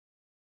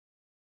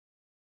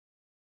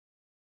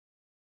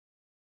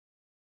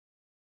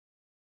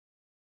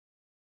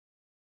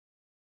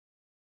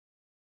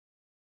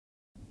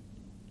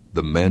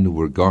the men who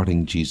were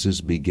guarding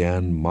Jesus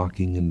began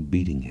mocking and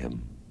beating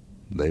him.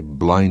 They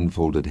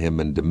blindfolded him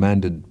and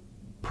demanded,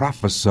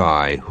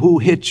 "Prophesy, who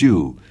hit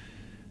you?"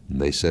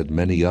 And they said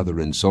many other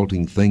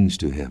insulting things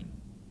to him.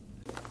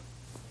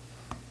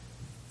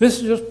 This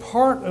is just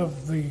part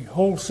of the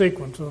whole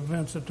sequence of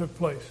events that took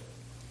place.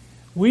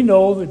 We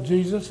know that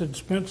Jesus had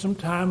spent some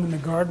time in the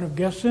Garden of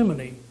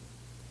Gethsemane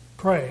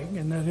praying,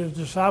 and that his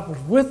disciples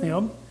with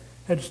him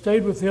had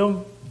stayed with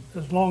him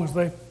as long as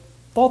they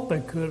thought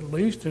they could at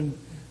least, and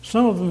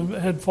some of them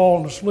had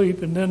fallen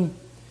asleep. And then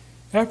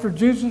after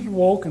Jesus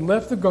woke and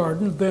left the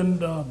garden, then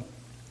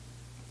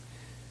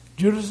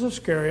Judas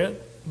Iscariot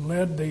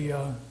led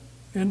the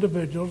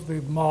individuals,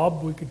 the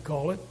mob we could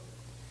call it.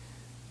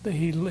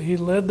 He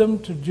led them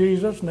to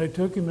Jesus, and they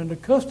took him into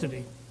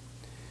custody.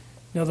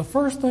 Now, the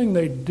first thing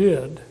they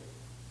did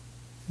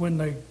when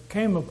they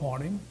came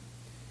upon him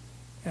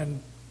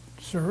and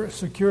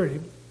secured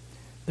him,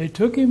 they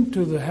took him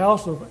to the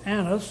house of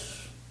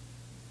Annas,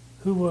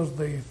 who was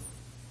the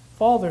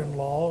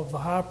father-in-law of the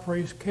high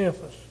priest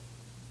Caiaphas.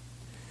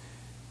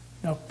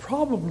 Now,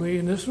 probably,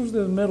 and this was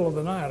in the middle of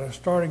the night, or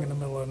starting in the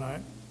middle of the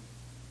night,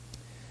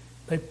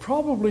 they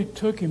probably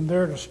took him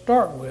there to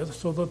start with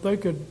so that they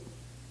could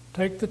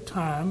take the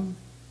time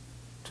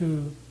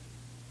to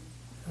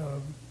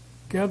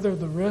gather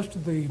the rest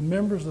of the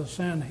members of the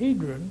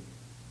Sanhedrin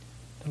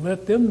to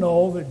let them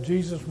know that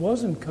Jesus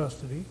was in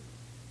custody,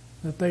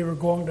 that they were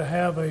going to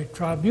have a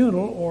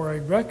tribunal or a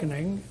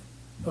reckoning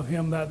of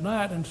him that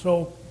night. And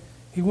so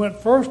he went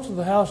first to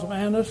the house of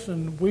Annas,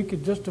 and we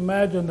could just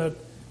imagine that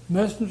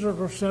messengers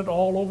were sent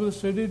all over the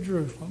city of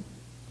Jerusalem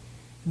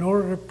in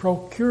order to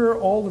procure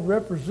all the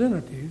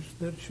representatives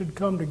that should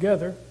come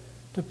together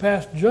to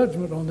pass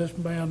judgment on this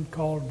man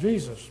called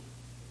Jesus.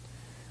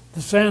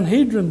 The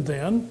Sanhedrin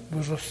then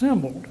was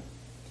assembled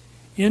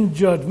in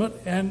judgment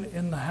and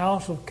in the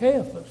house of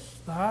Caiaphas,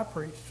 the high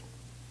priest.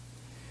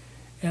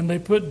 And they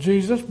put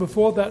Jesus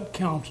before that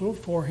council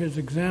for his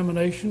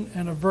examination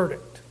and a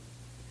verdict.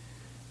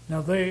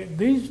 Now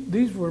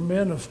these were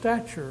men of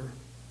stature.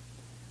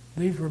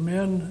 These were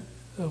men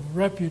of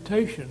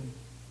reputation.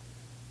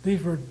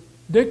 These were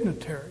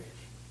dignitaries.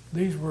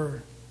 These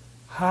were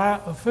high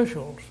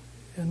officials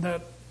in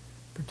that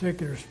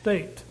particular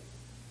state.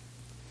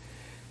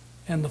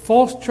 And the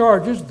false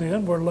charges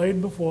then were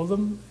laid before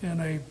them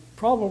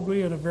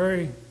probably in a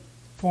very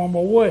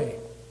formal way.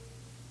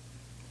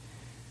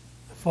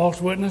 The false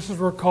witnesses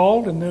were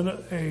called, and then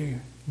a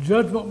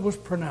judgment was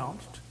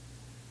pronounced.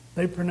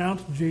 They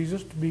pronounced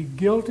Jesus to be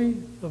guilty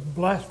of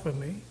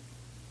blasphemy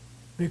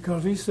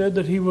because he said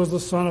that he was the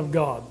Son of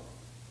God.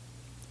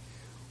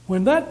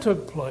 When that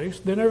took place,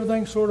 then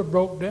everything sort of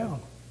broke down.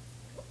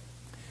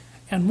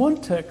 And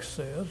one text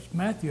says,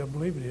 Matthew I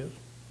believe it is,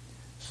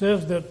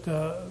 says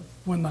that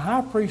when the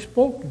high priest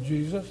spoke to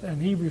Jesus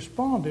and he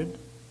responded,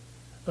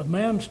 a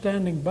man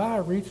standing by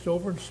reached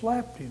over and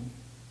slapped him.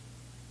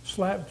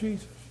 Slapped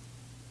Jesus.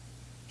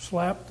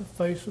 Slapped the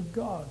face of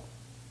God.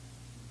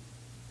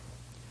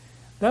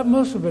 That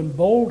must have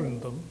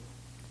emboldened them,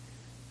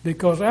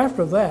 because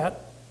after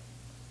that,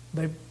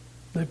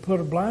 they put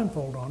a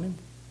blindfold on him.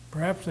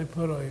 Perhaps they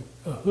put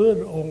a hood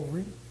over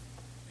him,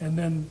 and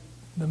then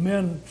the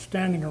men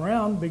standing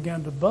around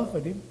began to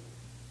buffet him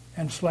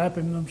and slap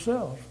him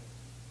themselves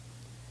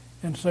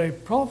and say,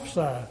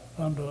 "Prophesy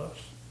unto us.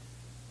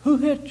 Who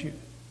hit you?"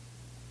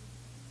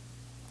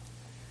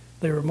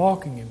 They were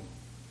mocking him.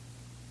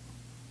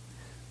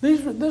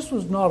 This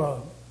was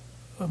not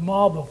a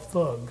mob of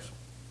thugs.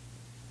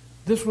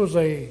 This was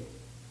a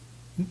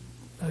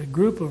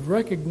group of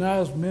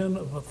recognized men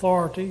of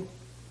authority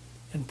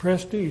and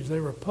prestige.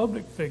 They were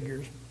public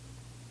figures,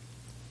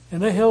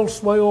 and they held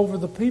sway over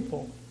the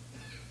people.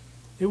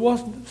 It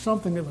wasn't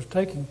something that was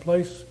taking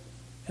place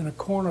in a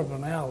corner of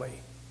an alley.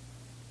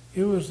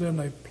 It was in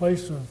a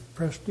place of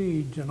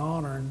prestige and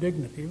honor and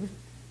dignity.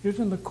 It was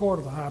in the court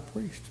of the high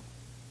priest.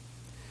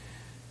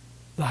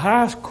 The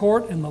highest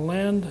court in the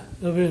land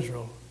of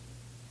Israel,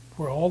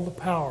 where all the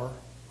power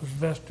was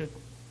vested.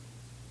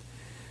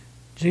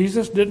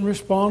 Jesus didn't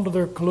respond to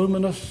their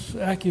calumnious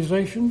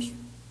accusations.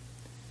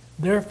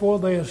 Therefore,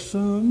 they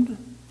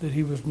assumed that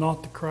he was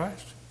not the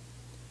Christ.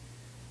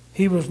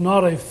 He was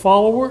not a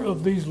follower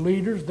of these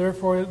leaders.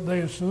 Therefore, they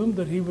assumed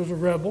that he was a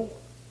rebel,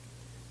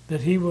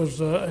 that he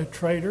was a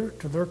traitor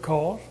to their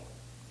cause.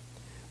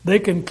 They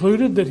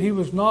concluded that he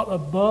was not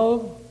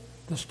above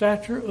the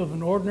stature of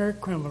an ordinary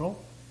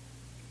criminal,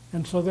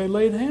 and so they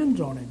laid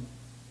hands on him.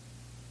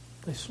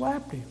 They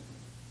slapped him.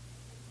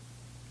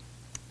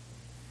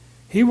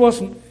 He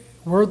wasn't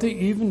worthy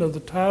even of the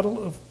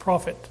title of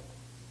prophet.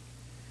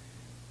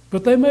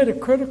 But they made a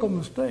critical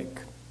mistake,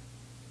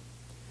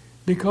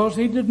 because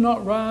he did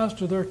not rise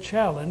to their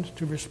challenge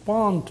to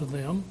respond to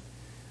them.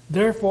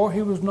 Therefore,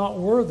 he was not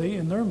worthy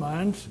in their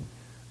minds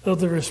of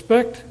the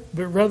respect,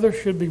 but rather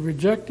should be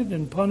rejected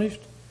and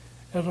punished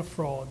as a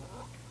fraud.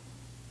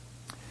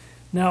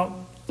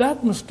 Now,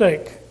 that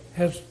mistake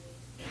has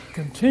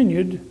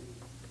continued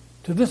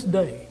to this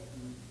day.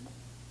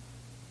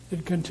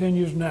 It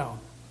continues now.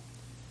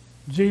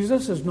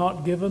 Jesus is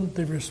not given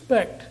the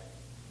respect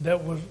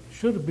that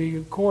should be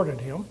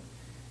accorded him,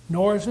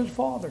 nor is his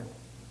Father.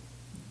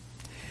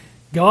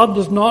 God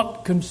does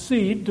not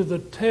concede to the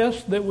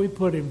test that we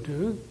put him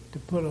to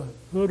put a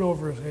hood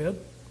over his head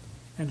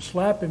and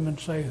slap him and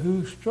say,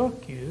 "Who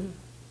struck you?"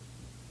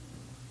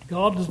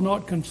 God does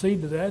not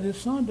concede to that. His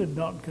Son did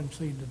not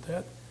concede to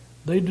that.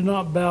 They do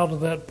not bow to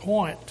that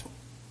point.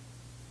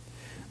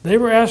 They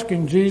were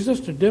asking Jesus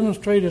to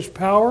demonstrate his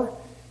power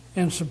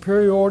and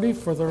superiority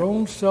for their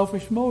own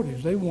selfish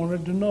motives. They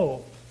wanted to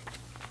know.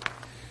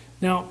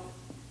 Now,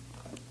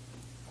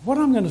 what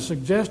I'm going to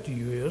suggest to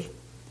you is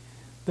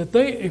that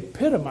they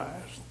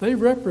epitomize, they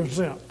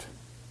represent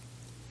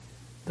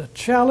the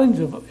challenge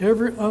of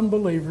every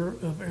unbeliever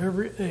of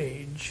every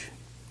age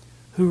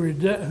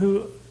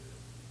who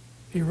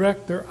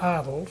erect their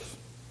idols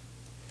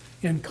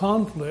in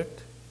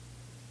conflict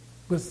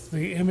with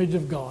the image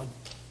of God.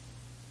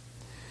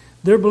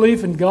 Their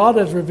belief in God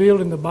as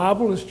revealed in the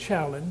Bible is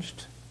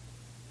challenged.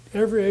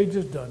 Every age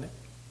has done it.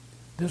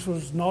 This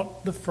was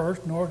not the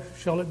first, nor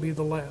shall it be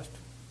the last.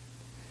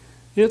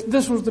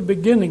 This was the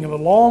beginning of a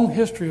long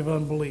history of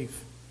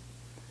unbelief.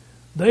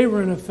 They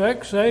were in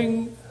effect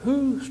saying,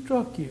 "Who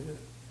struck you?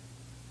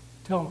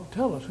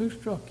 Tell us, who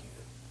struck you?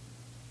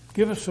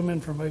 Give us some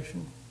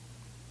information."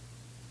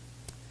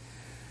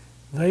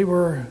 They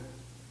were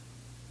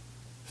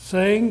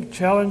saying,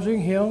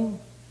 challenging him,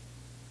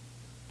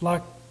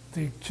 like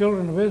the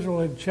children of Israel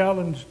had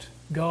challenged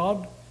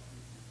God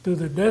through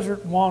the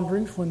desert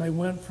wanderings when they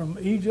went from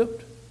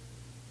Egypt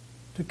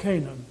to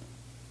Canaan.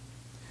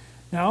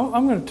 Now,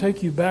 I'm going to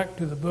take you back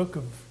to the book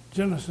of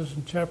Genesis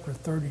in chapter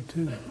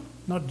 32.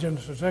 Not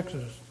Genesis,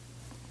 Exodus.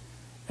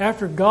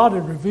 After God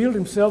had revealed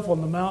himself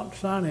on the Mount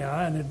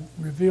Sinai and had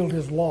revealed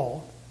his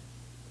law,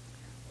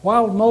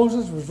 while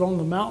Moses was on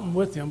the mountain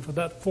with him for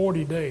that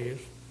 40 days,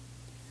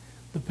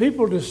 the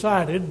people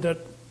decided that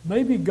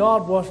maybe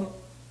God wasn't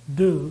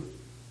due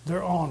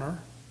their honor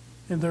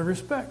and their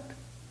respect.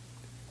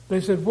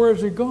 They said,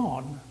 "Where's he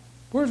gone?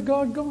 Where's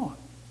God gone?"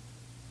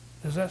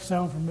 Does that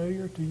sound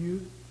familiar to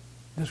you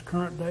this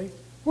current day?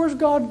 Where's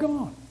God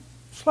gone?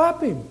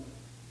 Slap him.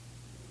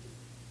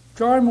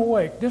 Jar him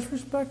awake.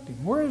 Disrespect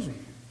him. Where is he?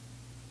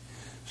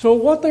 So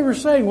what they were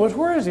saying was,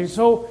 where is he?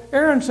 So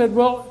Aaron said,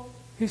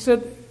 he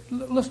said,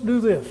 let's do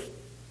this.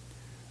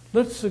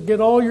 Let's get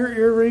all your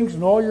earrings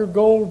and all your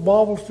gold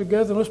baubles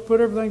together. And let's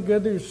put everything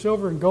together,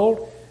 silver and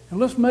gold, and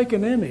let's make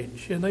an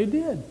image. And they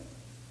did.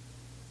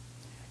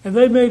 And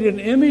they made an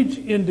image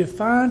in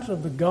defiance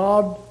of the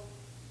God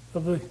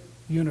of the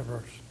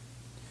universe.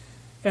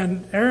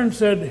 And Aaron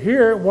said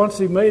here, once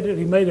he made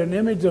an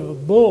image of a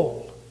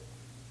bull.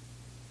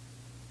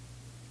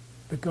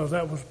 Because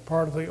that was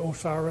part of the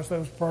Osiris, that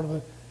was part of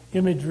the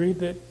imagery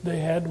that they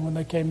had when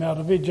they came out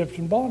of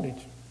Egyptian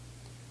bondage.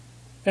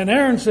 And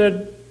Aaron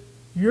said,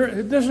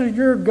 "This is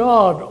your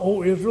God,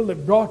 O Israel,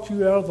 that brought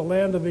you out of the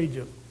land of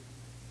Egypt."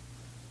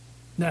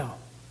 Now,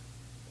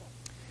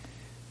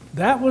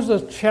 that was a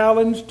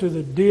challenge to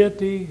the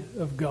deity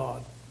of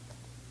God.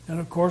 And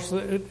of course,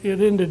 it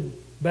ended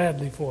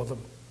badly for them.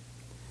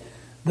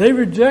 They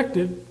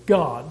rejected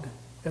God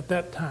at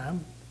that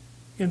time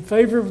in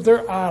favor of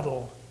their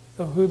idol,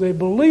 of who they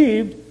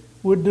believed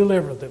would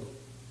deliver them.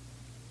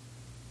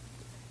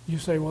 You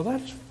say, "Well,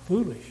 that's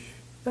foolish.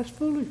 That's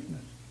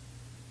foolishness."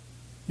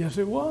 Yes,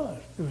 it was.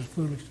 It was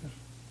foolishness.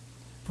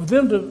 For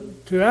them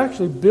to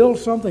actually build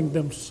something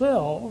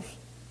themselves,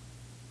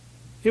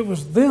 it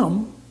was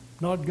them,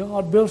 not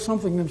God, build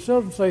something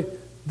themselves and say,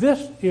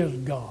 "This is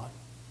God,"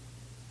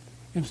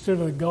 instead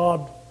of the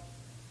God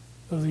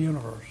of the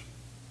universe.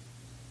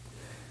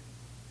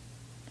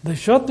 They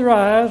shut their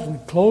eyes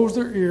and closed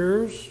their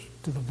ears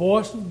to the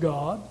voice of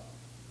God,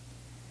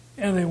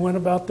 and they went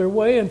about their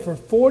way. And for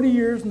 40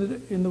 years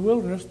in the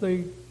wilderness,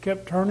 they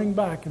kept turning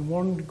back and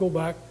wanting to go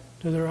back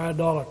to their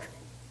idolatry.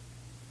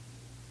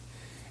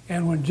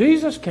 And when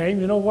Jesus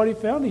came, you know what he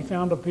found? He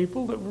found a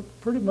people that were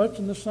pretty much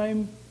in the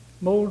same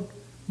mold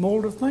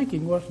of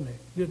thinking, wasn't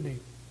he? Didn't he?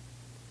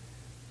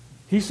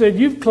 He said,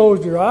 "You've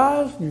closed your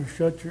eyes and you've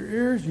shut your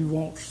ears. You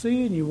won't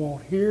see and you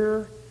won't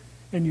hear,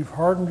 and you've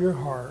hardened your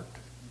heart."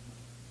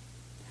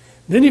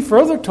 Then he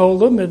further told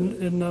them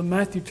in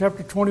Matthew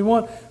chapter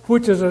 21,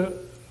 which is a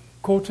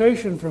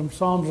quotation from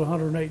Psalms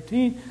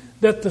 118,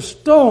 that the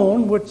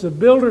stone which the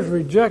builders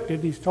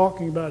rejected, he's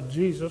talking about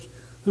Jesus,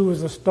 who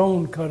was a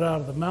stone cut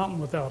out of the mountain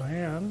without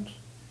hands.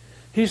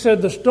 He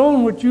said, "The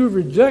stone which you've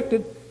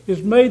rejected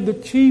is made the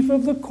chief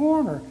of the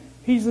corner."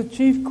 He's the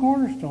chief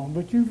cornerstone,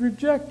 but you've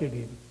rejected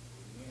him.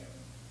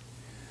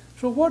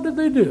 So what did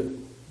they do?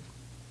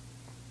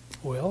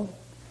 Well,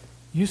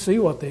 you see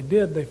what they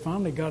did. They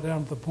finally got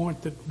down to the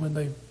point that when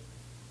they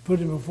put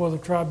him before the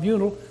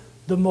tribunal,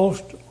 the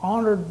most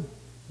honored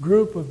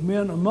group of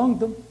men among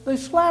them, they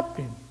slapped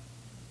him.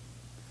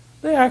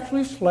 They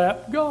actually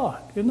slapped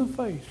God in the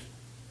face.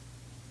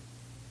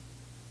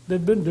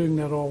 They'd been doing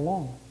that all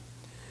along.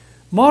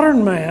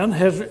 Modern man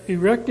has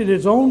erected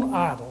his own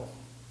idol.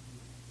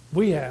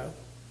 We have.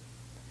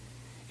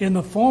 In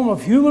the form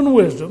of human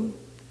wisdom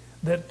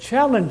that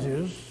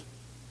challenges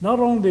not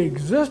only the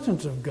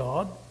existence of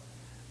God,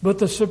 but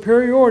the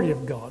superiority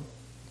of God.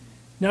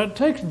 Now, it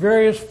takes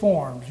various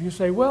forms. You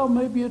say, well,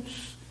 maybe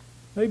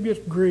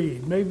it's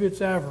greed, maybe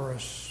it's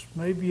avarice,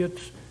 maybe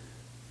it's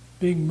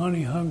being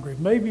money hungry,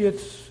 maybe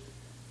it's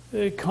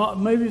the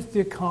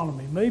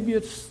economy, maybe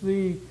it's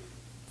the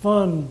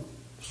fun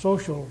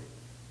social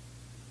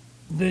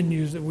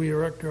venues that we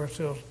erect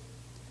ourselves.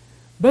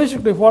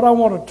 Basically, what I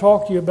want to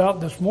talk to you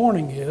about this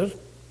morning is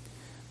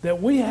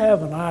that we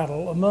have an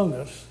idol among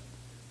us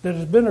that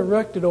has been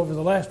erected over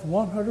the last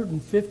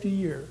 150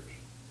 years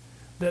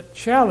that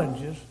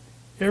challenges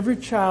every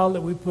child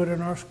that we put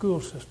in our school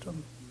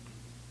system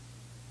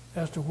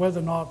as to whether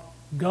or not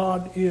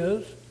God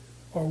is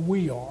or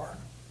we are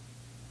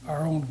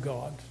our own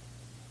gods.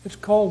 It's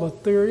called the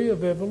theory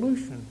of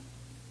evolution.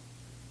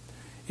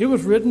 It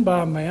was written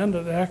by a man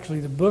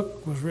the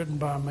book was written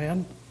by a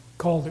man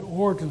called The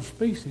Origin of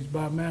Species,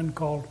 by a man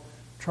called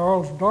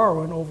Charles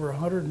Darwin over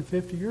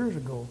 150 years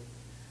ago.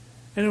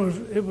 And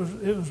it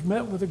was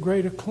met with a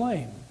great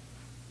acclaim.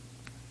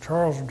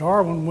 Charles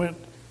Darwin went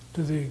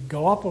to the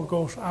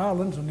Galapagos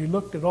Islands and he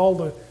looked at all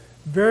the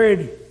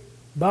varied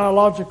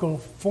biological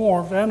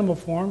forms, animal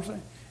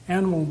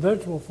and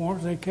vegetable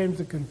forms, and he came to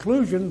the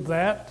conclusion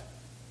that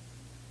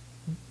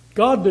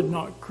God did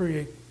not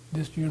create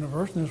this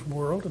universe and this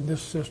world and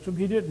this system.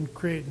 He didn't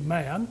create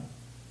man.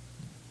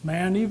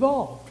 Man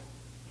evolved.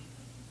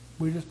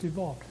 We just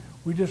evolved.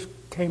 We just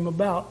came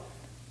about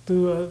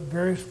through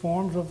various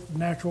forms of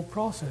natural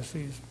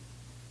processes.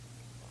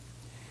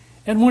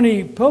 And when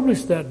he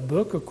published that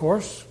book, of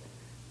course,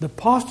 the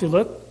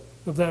postulate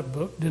of that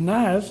book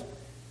denies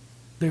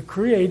the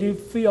creative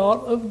fiat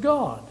of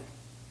God.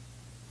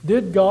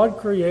 Did God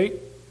create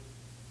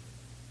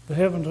the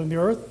heavens and the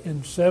earth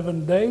in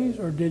 7 days,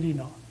 or did he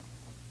not?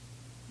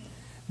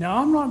 Now,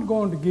 I'm not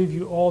going to give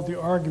you all the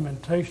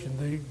argumentation,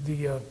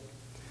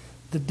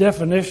 the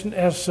definition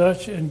as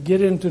such, and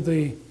get into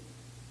the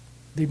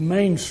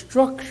main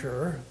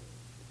structure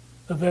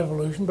of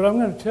evolution, but I'm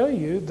going to tell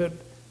you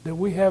that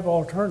we have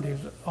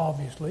alternatives,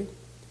 obviously,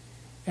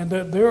 and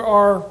that there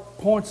are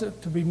points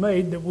to be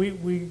made that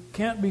we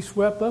can't be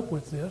swept up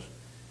with this,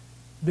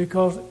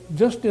 because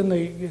just in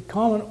the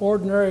common,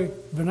 ordinary,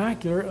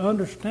 vernacular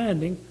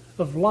understanding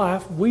of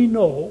life, we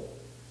know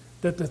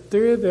that the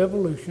theory of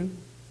evolution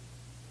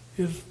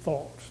is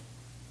false.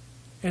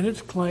 And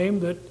it's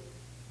claimed that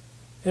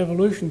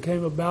evolution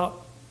came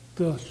about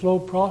through a slow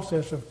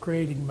process of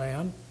creating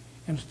man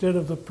instead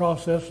of the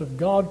process of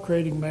God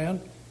creating man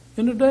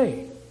in a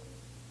day.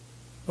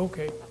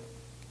 Okay.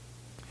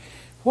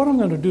 What I'm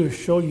going to do is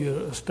show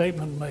you a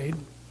statement made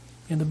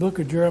in the book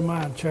of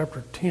Jeremiah in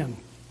chapter 10.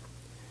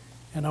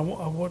 And I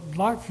would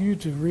like for you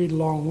to read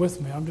along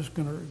with me. I'm just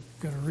going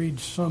to read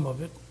some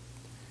of it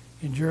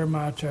in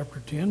Jeremiah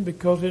chapter 10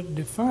 because it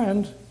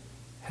defines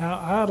how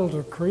idols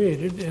are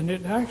created, and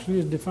it actually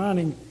is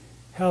defining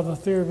how the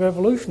theory of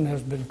evolution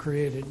has been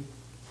created.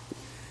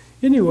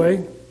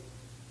 Anyway,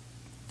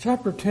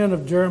 chapter 10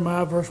 of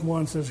Jeremiah, verse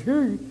 1 says,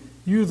 "Hear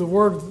you the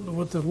word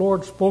which the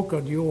Lord spoke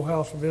unto you, O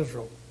house of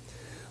Israel.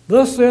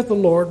 Thus saith the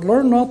Lord,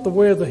 learn not the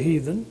way of the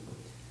heathen,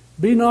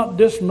 be not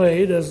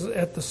dismayed as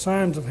at the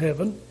signs of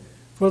heaven,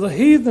 for the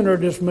heathen are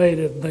dismayed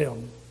at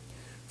them.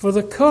 For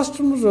the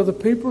customs of the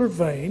people are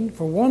vain,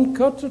 for one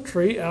cuts a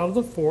tree out of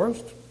the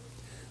forest,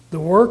 the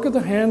work of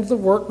the hands of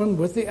the workman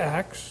with the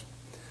axe.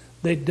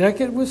 They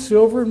deck it with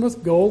silver and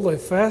with gold, they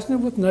fasten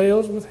it with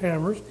nails, with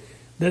hammers,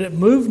 that it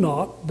move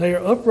not. They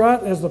are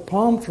upright as the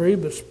palm tree,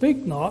 but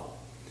speak not.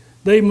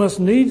 They must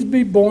needs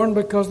be born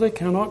because they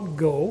cannot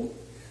go.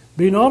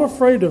 Be not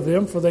afraid of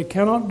them, for they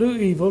cannot do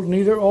evil,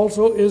 neither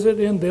also is it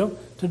in them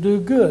to do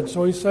good."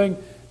 So he's saying,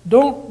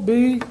 don't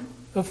be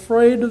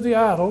afraid of the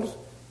idols.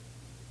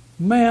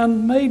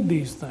 Man made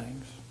these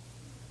things.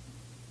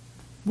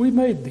 We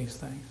made these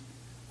things.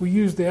 We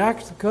used the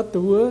axe to cut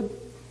the wood,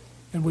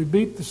 and we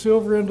beat the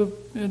silver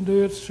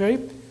into its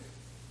shape.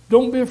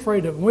 Don't be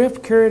afraid of it. We have to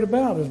carry it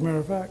about, as a matter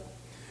of fact.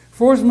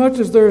 "For as much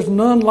as there is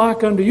none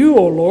like unto you,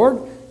 O Lord,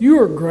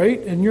 you are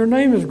great, and your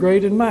name is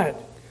great in might.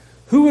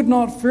 Who would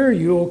not fear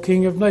you, O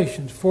King of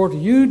nations? For to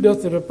you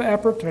doth it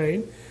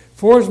appertain.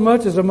 For as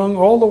much as among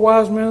all the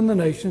wise men in the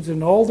nations,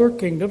 in all their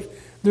kingdoms,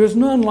 there is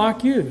none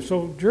like you."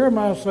 So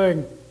Jeremiah is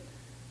saying,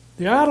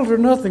 the idols are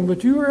nothing,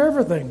 but you are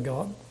everything,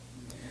 God.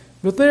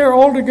 "But they are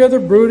altogether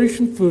brutish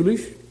and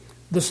foolish.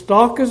 The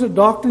stock is a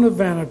doctrine of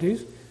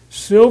vanities.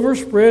 Silver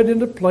spread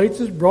into plates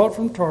is brought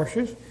from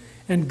Tarshish,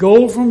 and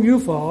gold from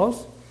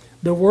Uphaz.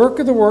 The work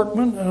of the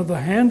workman and of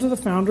the hands of the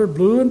founder,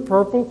 blue and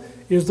purple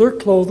is their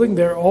clothing.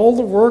 They are all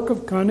the work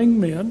of cunning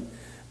men.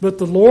 But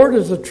the Lord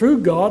is the true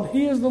God.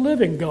 He is the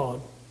living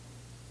God.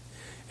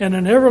 And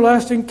an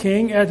everlasting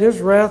King. At his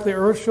wrath the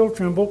earth shall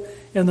tremble,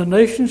 and the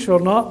nations shall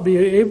not be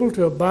able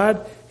to abide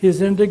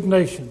his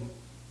indignation.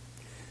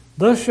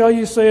 Thus shall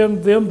you say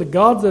unto them, the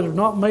gods that have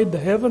not made the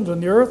heavens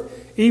and the earth,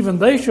 even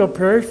they shall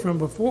perish from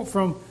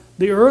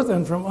the earth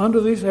and from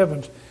under these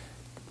heavens."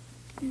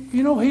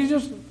 You know,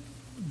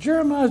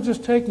 Jeremiah is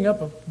just taking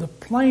up the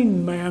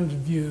plain man's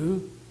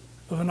view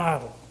of an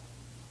idol,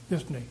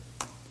 isn't he?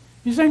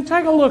 He's saying,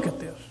 take a look at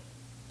this.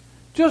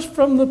 just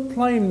from the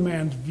plain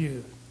man's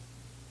view.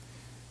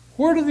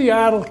 Where did the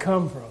idol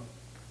come from?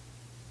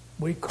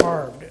 We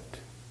carved it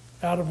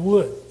out of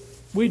wood.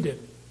 We did.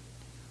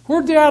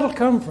 Where did the idol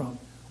come from?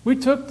 We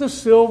took the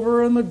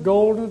silver and the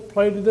gold and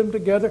plated them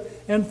together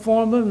and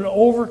formed them and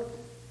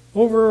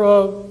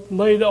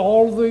overlaid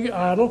all the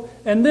idol.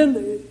 And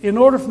then, in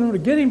order for them to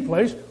get in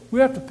place, we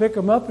have to pick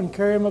them up and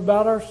carry them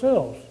about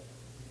ourselves.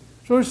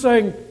 So he's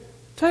saying,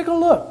 take a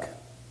look.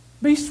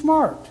 Be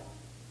smart.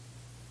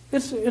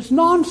 It's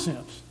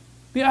nonsense.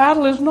 The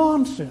idol is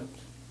nonsense.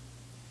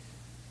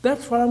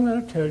 That's what I'm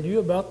going to tell you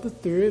about the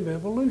theory of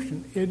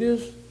evolution. It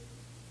is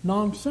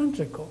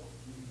nonsensical.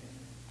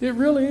 It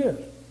really is.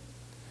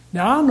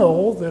 Now, I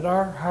know that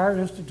our higher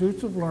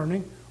institutes of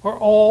learning are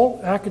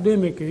all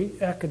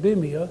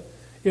academia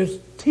is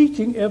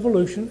teaching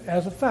evolution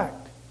as a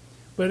fact.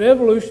 But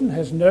evolution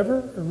has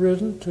never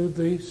arisen to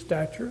the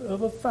stature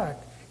of a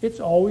fact.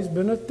 It's always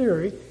been a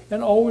theory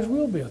and always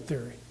will be a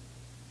theory.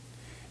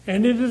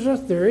 And it is a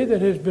theory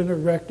that has been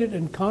erected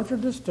in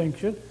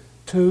contradistinction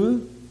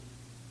to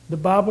the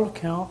Bible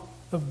account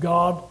of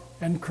God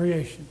and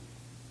creation.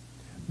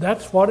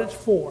 That's what it's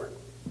for.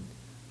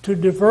 To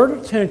divert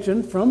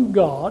attention from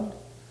God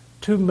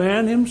to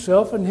man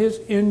himself and his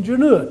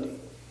ingenuity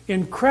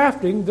in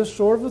crafting this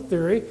sort of a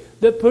theory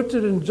that puts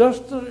it in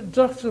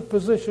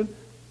juxtaposition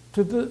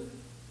to the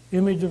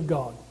image of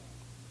God.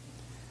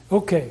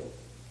 Okay.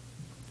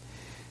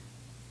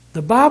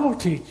 The Bible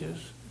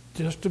teaches,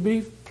 just to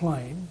be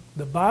plain,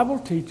 the Bible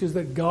teaches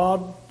that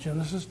God,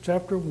 Genesis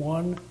chapter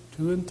 1,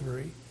 2, and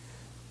 3,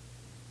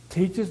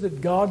 teaches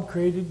that God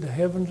created the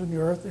heavens and the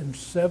earth in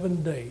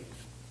 7 days.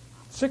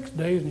 6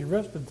 days and he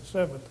rested the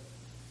seventh.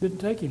 Didn't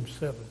take him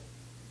 7.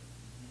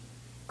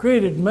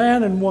 Created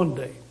man in 1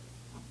 day.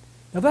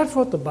 Now that's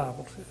what the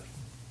Bible says.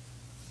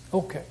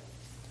 Okay.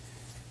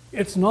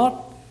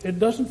 It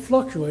doesn't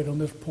fluctuate on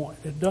this point.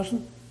 It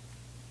doesn't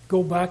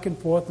go back and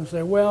forth and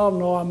say, well,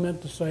 no, I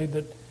meant to say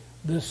that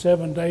this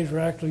 7 days were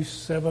actually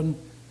 7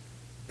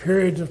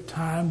 periods of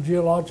time,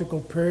 geological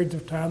periods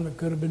of time that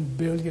could have been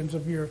billions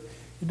of years.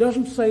 It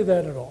doesn't say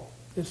that at all.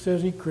 It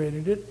says he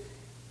created it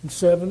in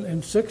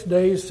 6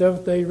 days,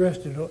 seventh day he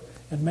rested,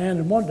 and man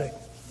in 1 day.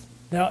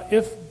 Now,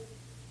 if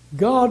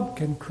God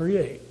can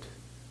create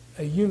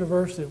a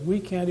universe that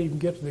we can't even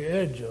get to the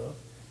edge of,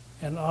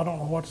 and I don't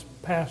know what's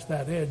past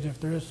that edge, if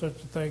there is such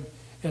a thing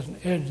as an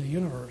edge of the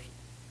universe,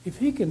 if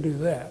he can do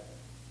that,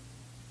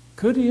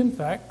 could he in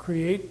fact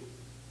create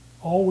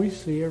all we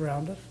see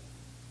around us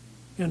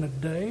in a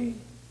day,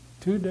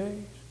 2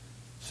 days,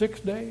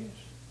 6 days?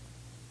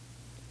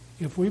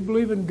 If we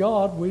believe in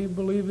God, we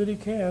believe that he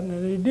can,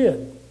 and he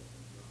did.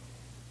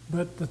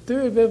 But the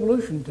theory of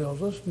evolution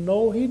tells us,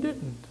 no, he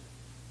didn't.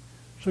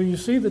 So you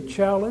see the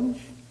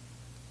challenge?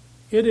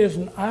 It is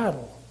an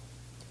idol.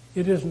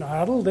 It is an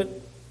idol that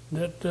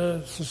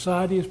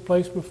society has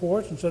placed before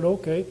us and said,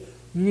 okay,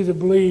 you either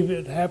believe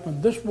it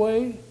happened this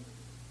way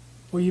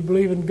or you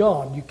believe in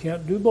God. You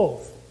can't do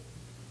both.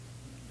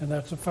 And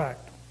that's a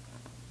fact.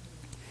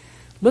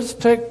 Let's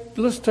take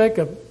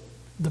the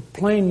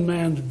plain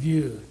man's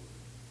view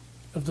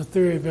of the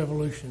theory of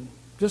evolution.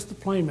 Just the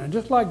plain man.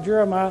 Just like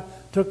Jeremiah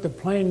took the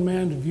plain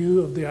man's view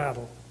of the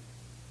idol.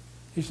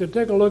 He said,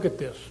 take a look at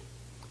this.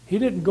 He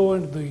didn't go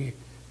into the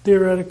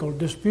theoretical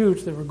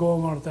disputes that were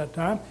going on at that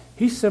time.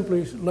 He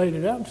simply laid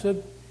it out and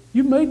said,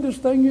 you made this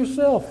thing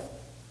yourself.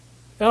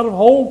 Out of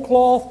whole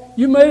cloth,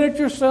 you made it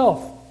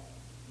yourself.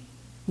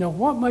 Now,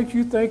 what makes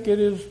you think it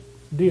is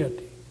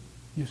deity,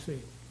 you see?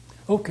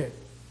 Okay.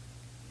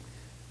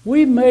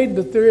 We made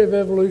the theory of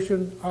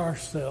evolution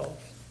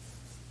ourselves.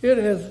 It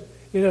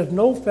has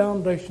no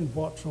foundation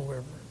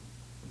whatsoever.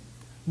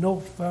 No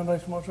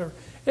foundation whatsoever.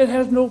 It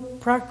has no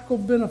practical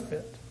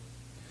benefit.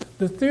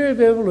 The theory of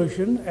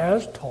evolution,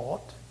 as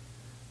taught,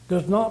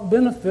 does not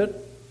benefit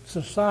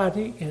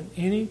society in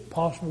any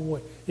possible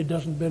way. It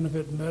doesn't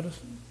benefit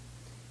medicine.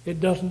 It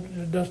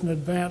doesn't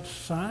advance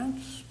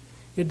science.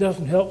 It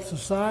doesn't help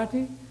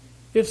society.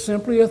 It's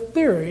simply a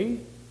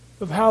theory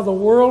of how the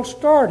world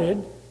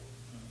started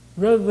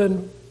rather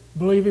than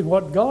believing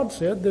what God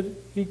said that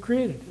he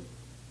created it.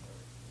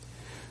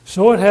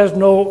 So it has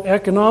no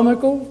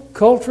economical,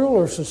 cultural,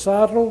 or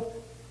societal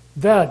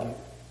value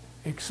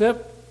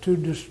except to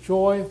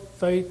destroy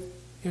faith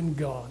in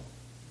God.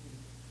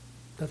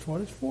 That's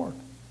what it's for.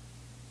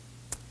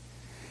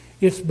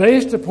 It's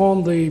based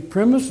upon the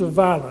premise of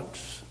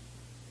violence,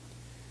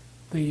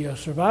 the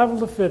survival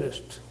of the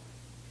fittest,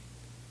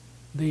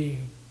 the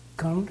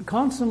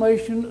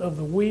consummation of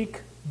the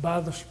weak by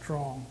the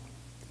strong.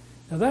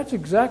 Now that's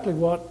exactly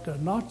what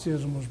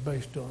Nazism was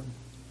based on.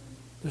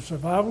 The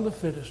survival of the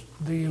fittest,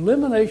 the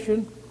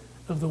elimination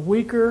of the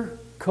weaker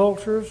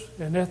cultures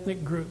and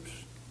ethnic groups,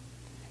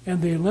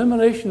 and the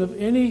elimination of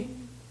any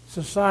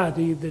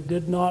society that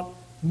did not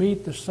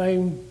meet the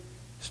same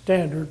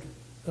standard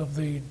of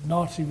the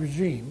Nazi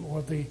regime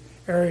or the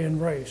Aryan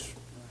race.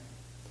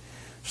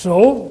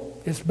 So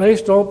it's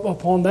based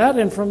upon that,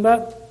 and from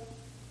that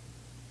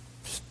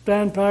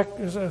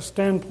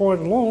standpoint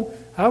alone,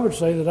 I would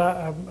say that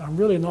I'm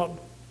really not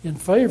in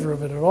favor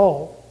of it at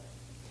all.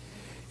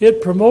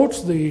 It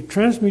promotes the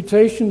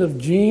transmutation of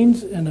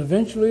genes and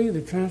eventually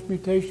the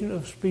transmutation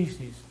of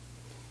species.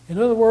 In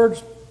other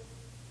words,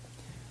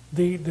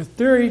 the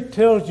theory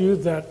tells you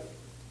that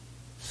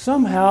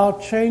somehow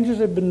changes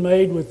have been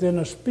made within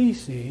a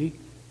species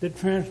that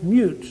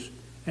transmutes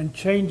and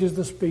changes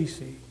the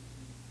species.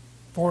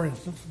 For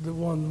instance, the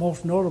one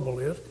most notable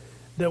is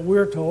that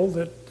we're told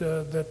that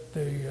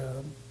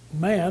the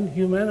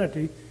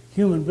humanity,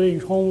 human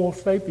beings, Homo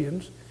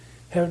sapiens,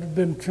 have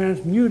been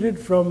transmuted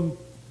from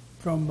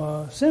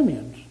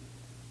simians,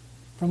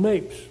 from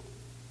apes.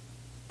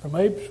 From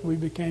apes, we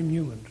became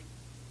humans.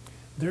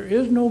 There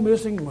is no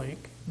missing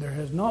link. There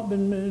has not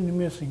been any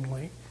missing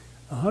link.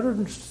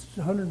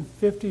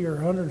 150 or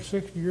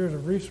 160 years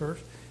of research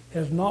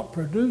has not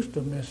produced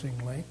a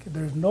missing link.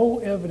 There's no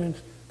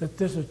evidence that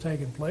this has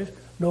taken place,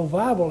 no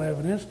viable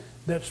evidence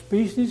that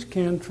species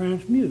can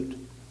transmute.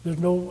 There's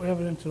no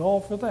evidence at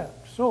all for that.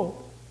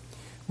 So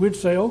we'd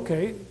say,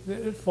 okay,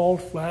 it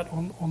falls flat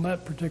on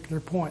that particular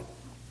point.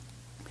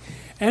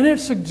 And it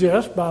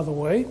suggests, by the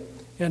way,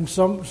 and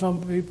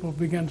some people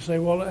begin to say,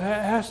 well,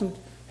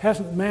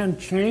 hasn't man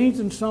changed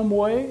in some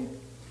way?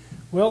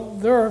 Well,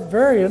 there are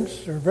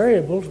variants or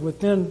variables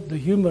within the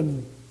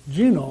human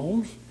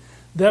genomes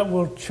that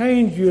will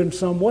change you in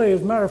some way.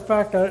 As a matter of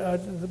fact,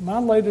 my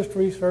latest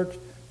research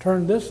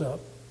turned this up,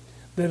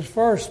 that as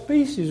far as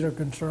species are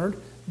concerned,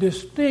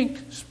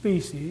 distinct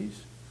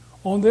species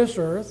on this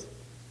earth,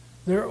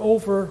 there are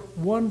over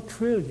 1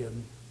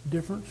 trillion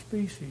different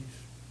species.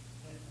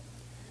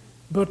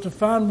 But to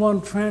find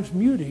one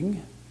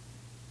transmuting,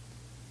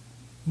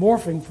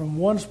 morphing from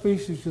one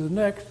species to the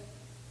next,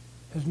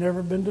 has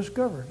never been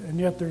discovered. And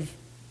yet there's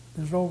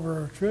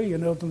over 1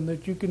 trillion of them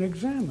that you can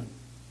examine.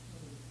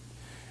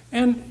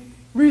 And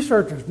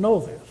researchers know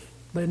this.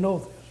 They know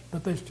this.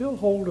 But they still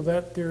hold to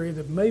that theory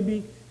that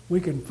maybe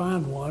we can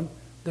find one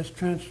that's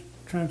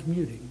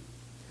transmuting.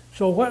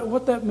 So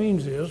what that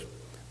means is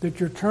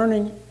that you're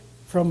turning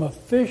from a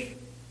fish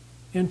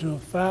into a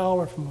fowl,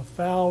 or from a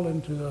fowl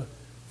into a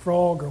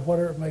frog, or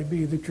whatever it may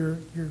be, that you're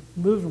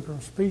moving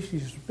from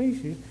species to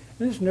species,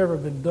 and it's never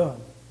been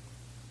done.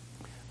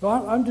 So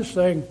I'm just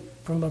saying,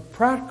 from the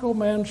practical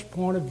man's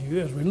point of view,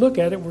 as we look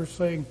at it, we're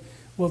saying,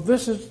 well,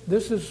 this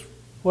is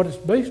what it's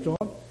based on,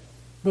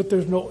 but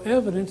there's no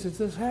evidence that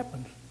this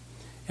happens.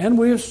 And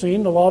we have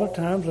seen a lot of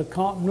times a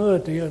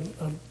continuity, a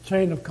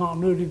chain of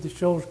continuity that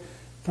shows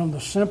from the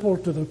simple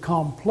to the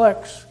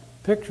complex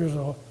pictures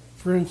of,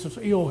 for instance,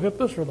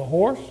 Eohippus or the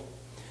horse.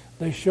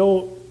 They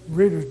show,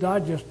 Reader's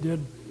Digest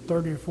did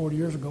 30 or 40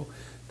 years ago,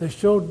 they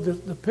showed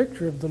the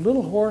picture of the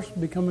little horse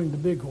becoming the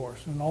big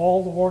horse and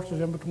all the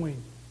horses in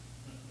between.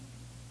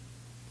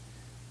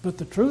 But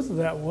the truth of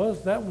that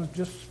was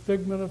just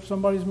figment of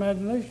somebody's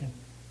imagination.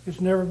 It's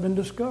never been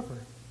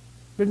discovered.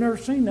 We've never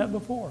seen that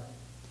before.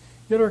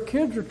 Yet our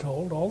kids are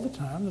told all the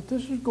time that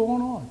this is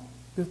going on,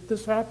 that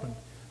this happened.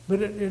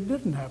 But it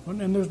didn't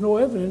happen, and there's no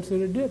evidence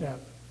that it did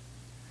happen.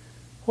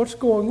 What's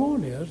going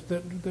on is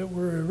that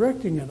we're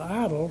erecting an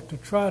idol to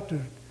try to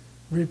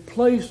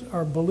replace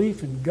our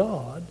belief in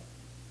God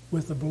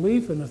with a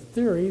belief in a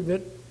theory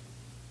that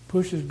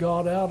pushes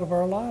God out of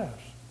our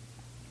lives.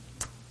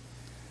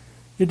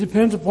 It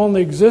depends upon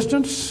the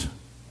existence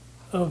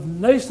of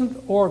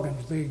nascent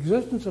organs, the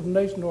existence of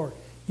nascent organs.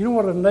 You know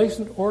what a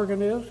nascent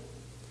organ is?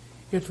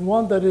 It's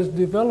one that is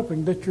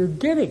developing, that you're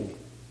getting,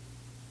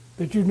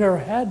 that you've never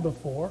had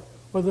before,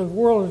 or the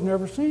world has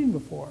never seen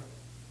before.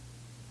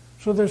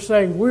 So they're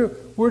saying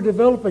we're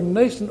developing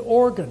nascent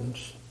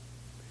organs.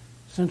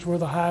 Since we're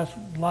the highest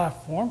life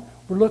form,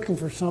 we're looking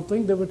for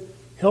something that would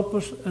help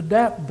us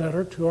adapt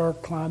better to our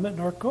climate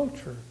and our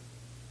culture.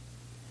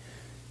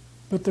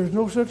 But there's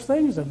no such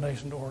thing as a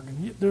nascent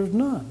organ. There's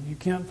none. You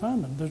can't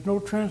find them. There's no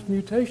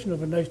transmutation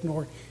of a nascent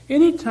organ.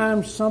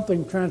 Anytime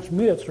something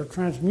transmits or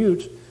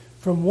transmutes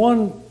from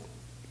one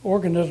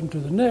organism to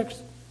the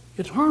next,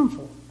 it's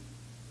harmful.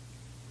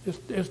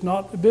 It's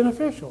not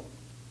beneficial.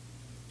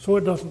 So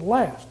it doesn't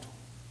last.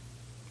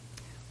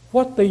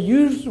 What they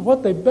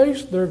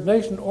base their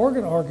nascent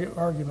organ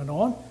argument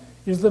on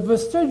is the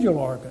vestigial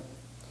organ.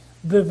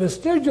 The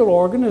vestigial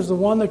organ is the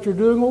one that you're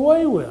doing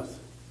away with,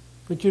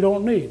 that you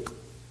don't need.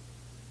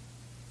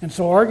 And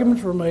so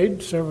arguments were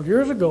made several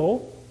years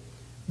ago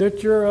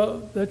that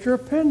your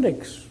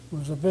appendix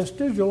was a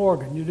vestigial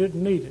organ. You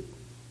didn't need it.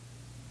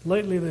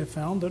 Lately they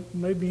found that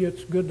maybe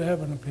it's good to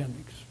have an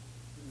appendix.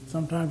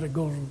 Sometimes it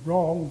goes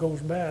wrong,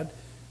 goes bad,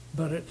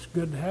 but it's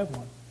good to have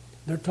one.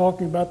 They're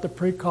talking about the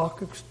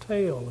precoccix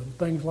tail and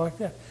things like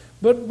that.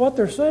 But what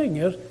they're saying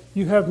is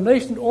you have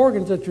nascent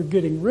organs that you're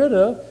getting rid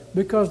of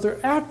because they're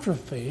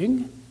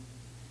atrophying.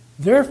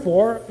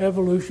 Therefore,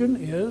 evolution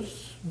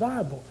is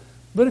viable.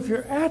 But if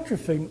you're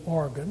atrophying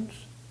organs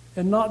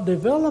and not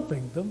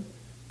developing them,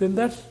 then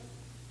that's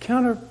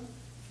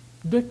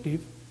contradictory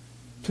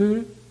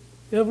to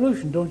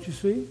evolution, don't you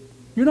see?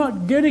 You're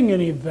not getting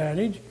any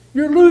advantage.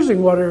 You're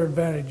losing whatever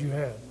advantage you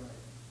had.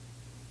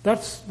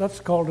 That's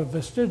called a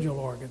vestigial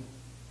organ.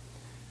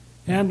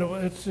 And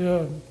it's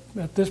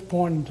at this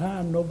point in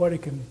time, nobody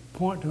can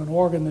point to an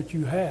organ that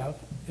you have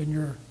in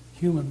your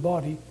human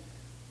body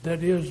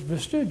that is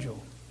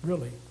vestigial,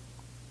 really.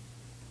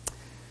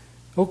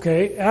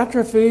 Okay,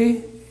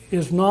 atrophy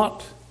is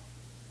not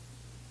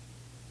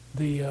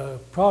the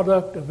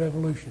product of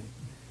evolution.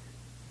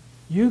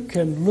 You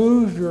can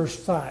lose your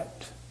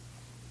sight,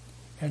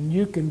 and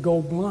you can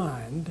go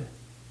blind,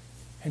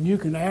 and you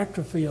can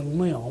atrophy a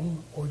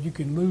limb, or you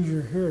can lose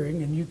your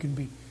hearing, and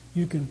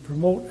you can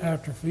promote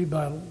atrophy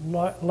by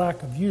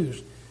lack of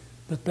use.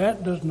 But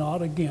that does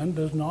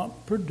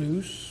not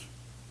produce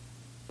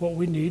what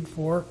we need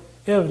for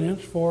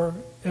evidence for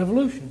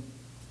evolution.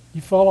 You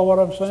follow what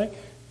I'm saying?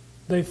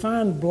 They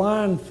find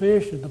blind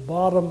fish at the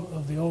bottom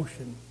of the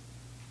ocean.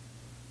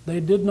 They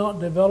did not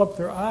develop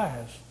their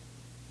eyes.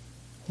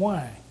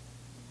 Why?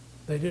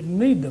 They didn't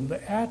need them. They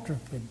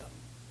atrophied them.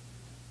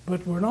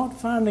 But we're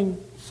not finding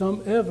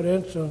some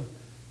evidence of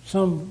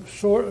some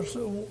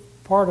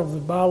part of the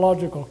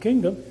biological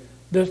kingdom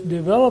that's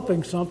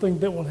developing something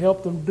that will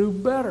help them do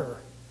better.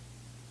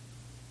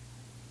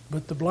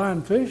 But the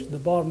blind fish at the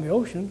bottom of the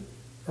ocean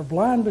are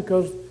blind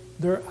because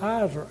their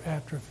eyes are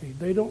atrophied.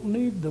 They don't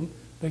need them.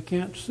 They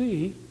can't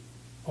see,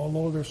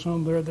 although there's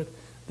some there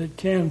that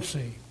can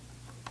see.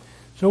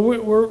 So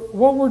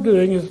what we're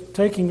doing is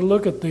taking a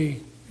look at the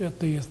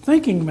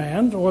thinking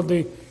man's or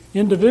the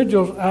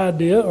individual's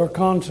idea or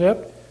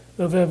concept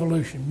of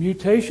evolution.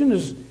 Mutation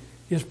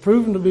is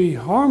proven to be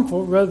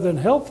harmful rather than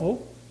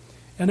helpful,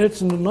 and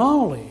it's an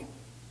anomaly.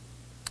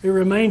 It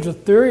remains a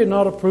theory and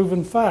not a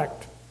proven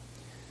fact.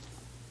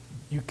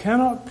 You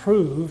cannot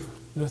prove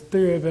the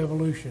theory of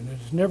evolution.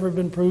 It's never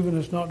been proven,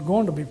 it's not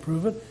going to be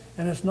proven,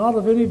 and it's not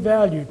of any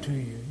value to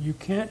you. You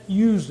can't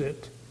use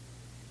it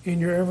in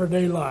your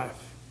everyday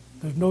life.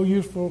 There's no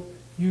useful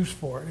use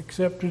for it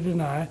except to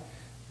deny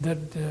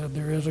that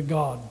there is a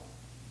God.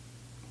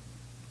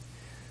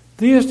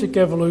 Theistic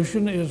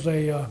evolution is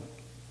a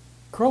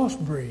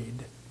crossbreed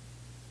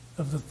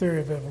of the theory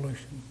of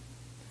evolution.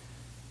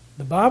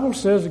 The Bible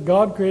says that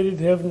God created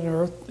heaven and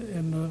earth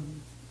in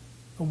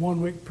a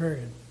 1 week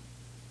period.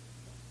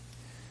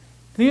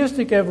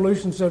 Theistic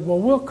evolution said, well,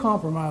 we'll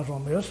compromise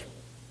on this.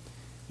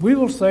 We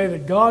will say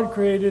that God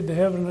created the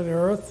heaven and the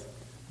earth,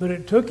 but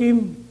it took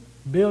him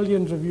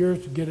billions of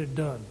years to get it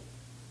done.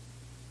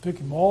 It took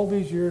him all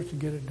these years to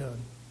get it done.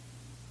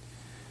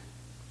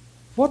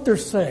 What they're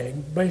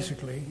saying,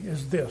 basically,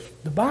 is this.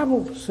 The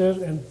Bible says,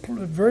 and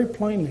very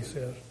plainly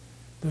says,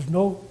 there's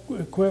no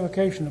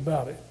equivocation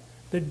about it,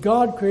 that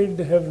God created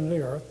the heaven and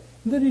the earth,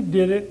 and that he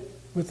did it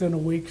within a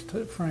week's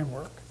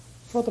framework.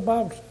 That's what the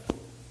Bible says.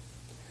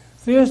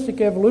 Theistic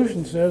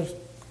evolution says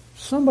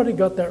somebody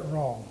got that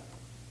wrong.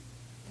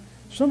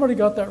 Somebody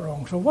got that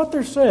wrong. So what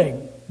they're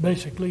saying,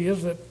 basically,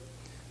 is that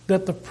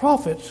the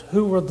prophets,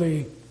 who were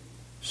the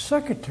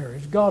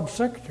secretaries, God's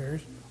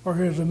secretaries, or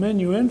his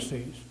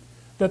amanuenses,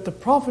 that the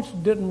prophets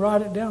didn't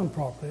write it down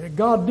properly. That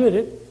God did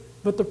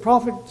it, but the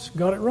prophets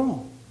got it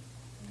wrong.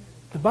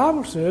 The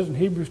Bible says in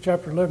Hebrews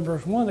chapter 11,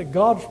 verse 1, that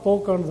God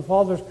spoke unto the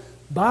fathers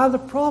by the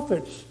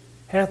prophets,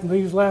 hath in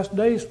these last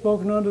days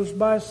spoken unto us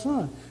by his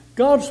Son.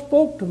 God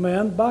spoke to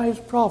man by his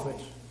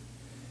prophets.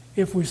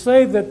 If we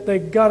say that they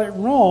got it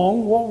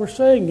wrong, what we're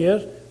saying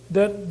is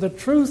that the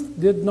truth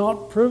did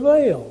not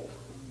prevail.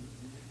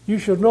 You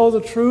shall know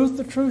the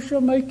truth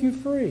shall make you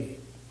free.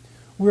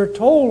 We're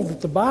told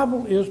that the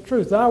Bible is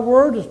truth. Thy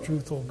word is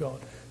truth, O God.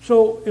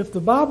 So if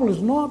the Bible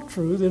is not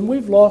true, then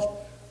we've lost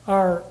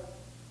our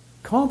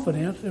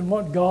confidence in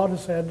what God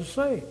has had to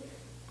say.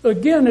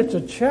 Again, it's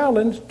a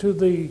challenge to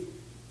the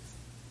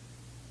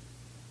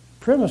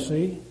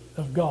primacy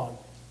of God.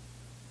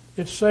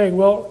 It's saying,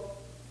 well,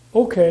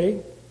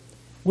 okay,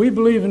 we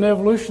believe in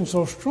evolution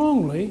so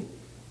strongly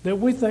that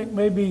we think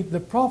maybe the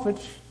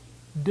prophets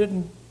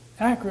didn't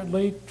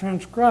accurately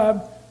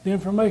transcribe the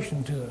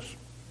information to us.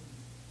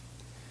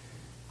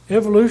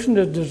 Evolution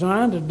is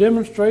designed to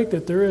demonstrate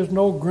that there is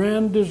no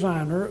grand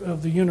designer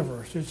of the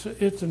universe.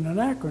 It's an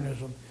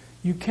anachronism.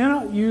 You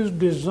cannot use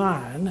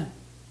design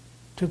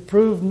to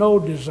prove no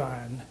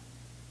design.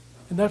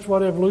 And that's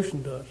what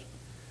evolution does.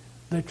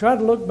 They try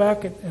to look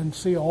back and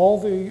see all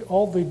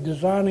the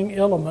designing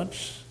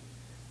elements,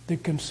 the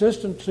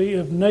consistency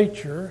of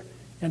nature,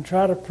 and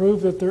try to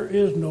prove that there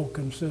is no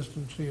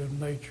consistency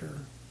of nature,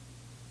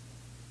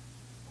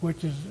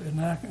 which is an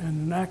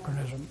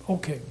anachronism.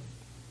 Okay,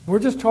 we're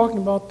just talking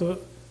about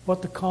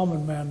what the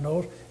common man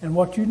knows and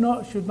what you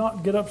should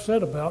not get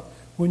upset about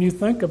when you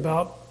think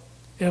about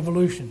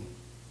evolution.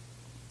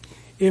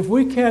 If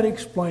we can't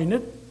explain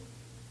it,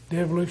 the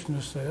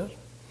evolutionist says,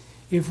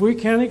 if we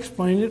can't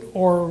explain it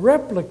or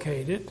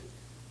replicate it,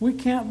 we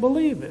can't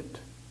believe it.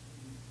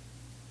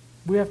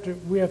 We have to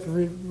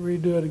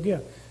redo it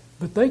again.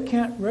 But they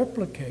cannot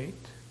replicate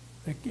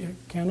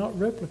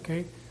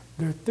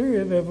their theory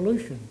of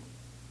evolution.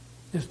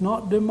 It's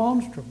not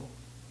demonstrable.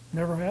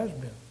 Never has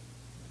been.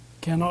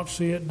 Cannot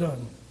see it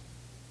done.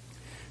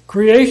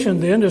 Creation,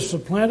 then, is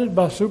supplanted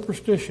by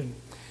superstition.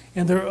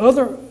 And there are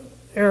other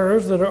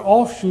errors that are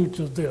offshoots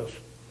of this.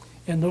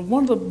 And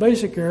one of the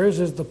basic errors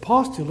is the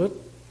postulate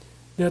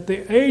that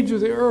the age of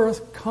the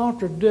earth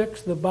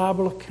contradicts the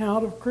Bible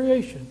account of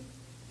creation.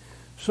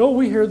 So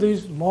we hear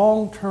these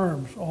long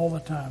terms all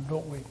the time,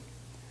 don't we?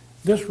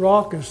 This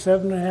rock is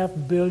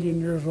 7.5 billion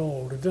years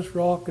old, or this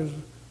rock is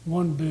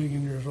 1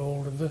 billion years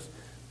old, or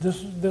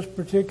this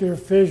particular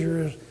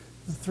fissure is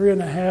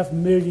 3.5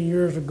 million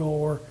years ago,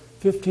 or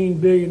 15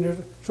 billion years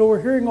ago. So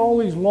we're hearing all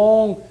these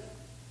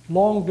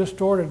long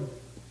distorted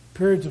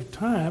periods of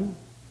time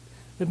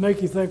that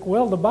make you think,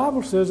 well, the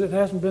Bible says it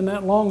hasn't been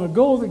that long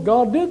ago that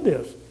God did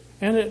this.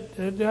 And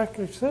it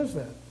actually says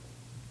that.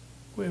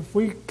 If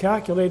we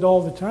calculate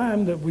all the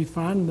time that we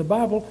find in the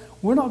Bible,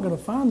 we're not going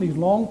to find these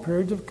long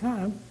periods of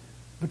time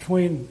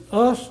between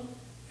us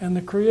and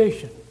the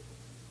creation.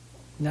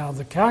 Now,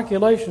 the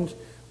calculations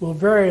will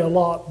vary a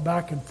lot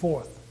back and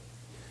forth.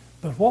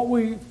 But what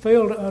we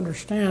fail to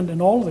understand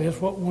in all of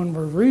this, when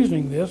we're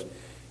reasoning this,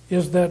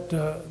 is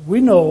that we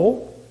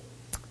know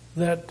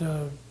that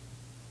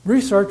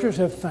researchers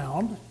have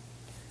found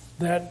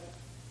that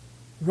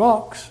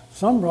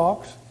some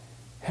rocks,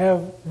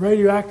 have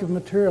radioactive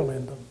material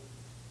in them.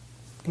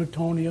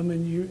 Plutonium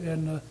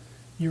and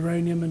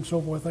uranium and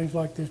so forth, things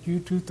like this,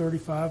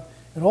 U-235,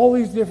 and all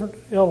these different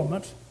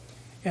elements.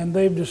 And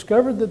they've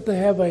discovered that they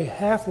have a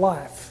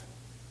half-life.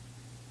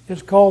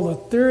 It's called the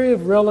theory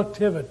of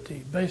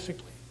relativity,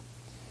 basically.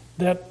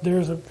 That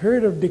there's a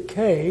period of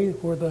decay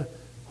where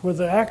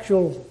the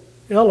actual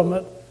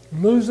element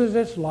loses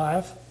its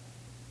life,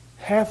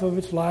 half of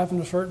its life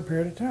in a certain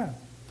period of time.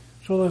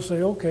 So they'll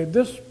say, okay,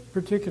 this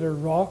particular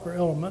rock or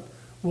element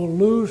will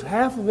lose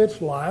half of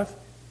its life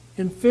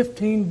in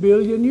 15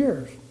 billion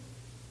years.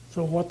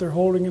 So what they're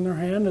holding in their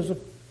hand is a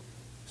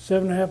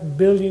 7.5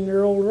 billion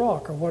year old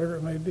rock, or whatever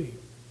it may be.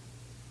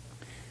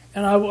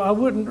 And I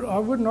wouldn't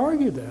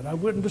argue that. I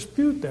wouldn't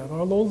dispute that,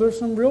 although there's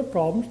some real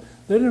problems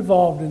that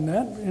involving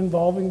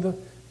the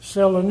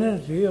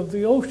salinity of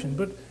the ocean.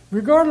 But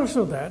regardless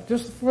of that,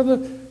 just for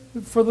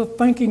the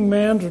thinking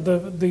man's or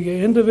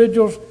the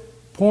individual's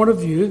point of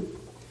view,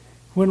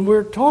 when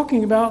we're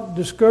talking about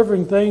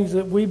discovering things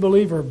that we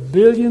believe are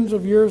billions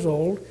of years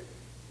old,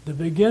 the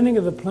beginning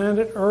of the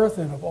planet Earth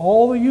and of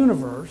all the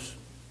universe,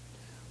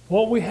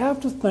 what we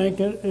have to think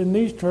in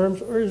these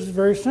terms is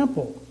very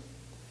simple.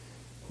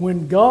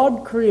 When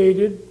God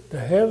created the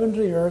heavens,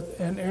 the earth,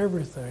 and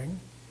everything,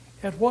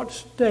 at what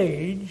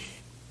stage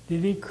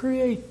did He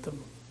create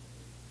them?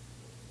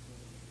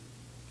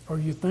 Are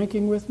you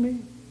thinking with me?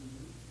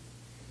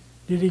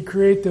 Did He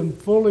create them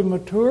fully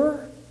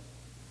mature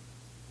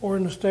or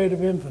in a state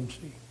of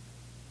infancy?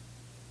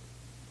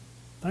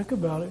 Think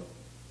about it.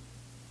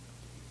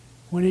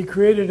 When He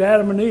created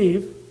Adam and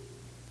Eve,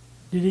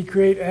 did He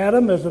create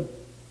Adam as an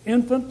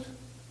infant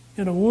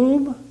in a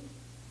womb,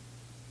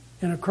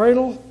 in a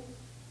cradle,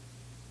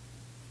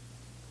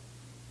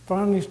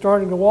 finally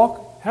starting to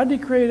walk? How did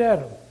He create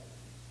Adam?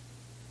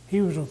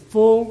 He was a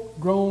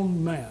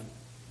full-grown man.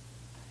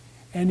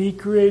 And He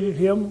created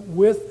him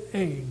with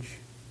age.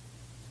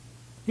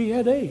 He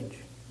had age.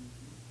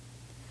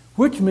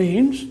 Which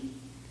means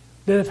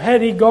that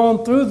had he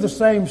gone through the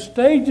same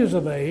stages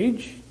of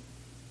age,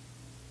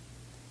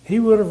 he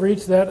would have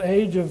reached that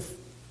age of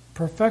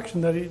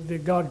perfection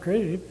that God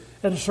created him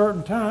at a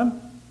certain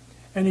time.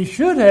 And he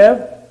should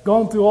have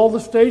gone through all the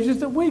stages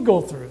that we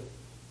go through,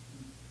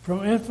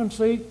 from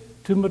infancy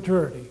to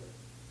maturity.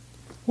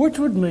 Which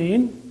would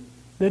mean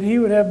that he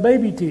would have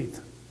baby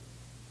teeth.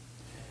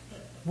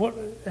 You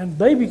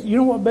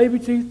know what baby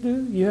teeth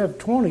do? You have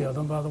 20 of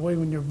them, by the way,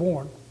 when you're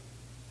born.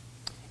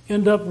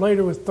 End up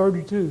later with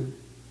 32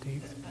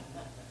 teeth.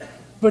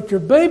 But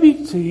your baby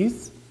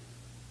teeth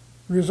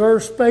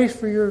reserve space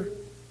for your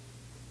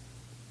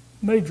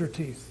major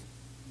teeth,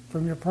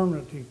 from your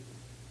permanent teeth.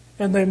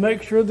 And they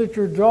make sure that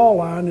your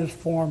jawline is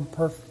formed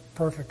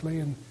perfectly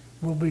and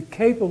will be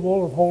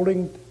capable of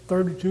holding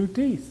 32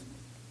 teeth.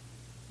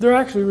 They're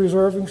actually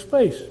reserving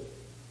space.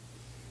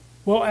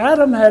 Well,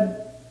 Adam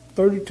had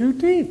 32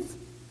 teeth.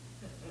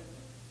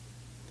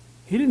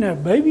 He didn't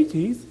have baby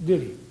teeth,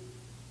 did he?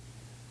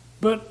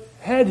 But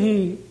had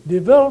he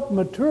developed,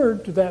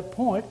 matured to that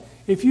point,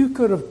 if you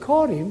could have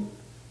caught him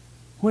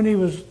when he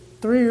was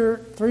 3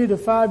 to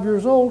 5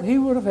 years old, he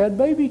would have had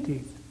baby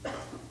teeth,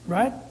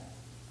 right?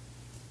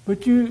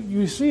 But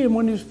you see him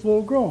when he's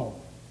full grown.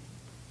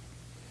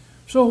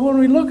 So when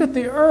we look at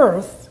the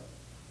earth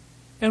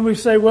and we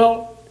say,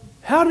 well,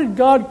 how did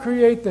God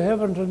create the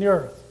heavens and the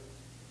earth?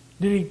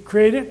 Did He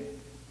create it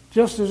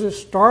just as it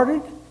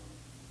started,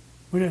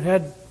 when it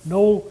had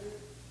no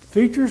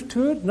features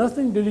to it,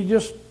 nothing? Did he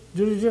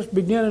just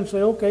begin and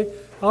say, okay,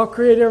 I'll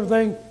create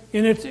everything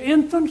in its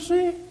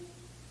infancy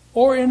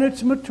or in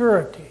its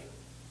maturity?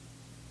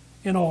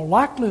 In all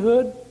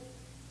likelihood,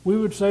 we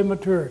would say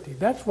maturity.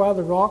 That's why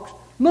the rocks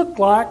look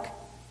like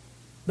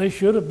they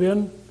should have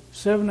been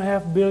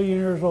 7.5 billion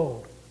years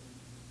old.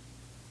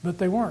 But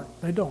they weren't.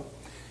 They don't.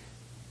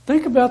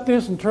 Think about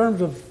this in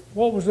terms of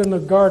what was in the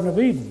Garden of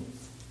Eden.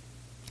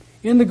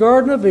 In the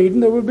Garden of Eden,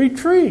 there would be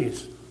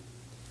trees.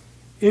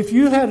 If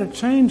you had a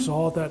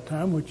chainsaw at that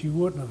time, which you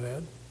wouldn't have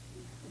had,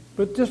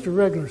 but just a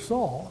regular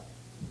saw,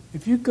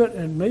 if you could,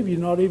 and maybe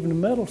not even a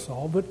metal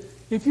saw, but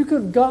if you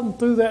could have gotten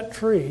through that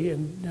tree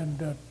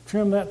and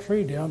trimmed that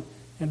tree down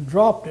and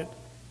dropped it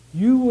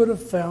you would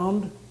have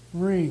found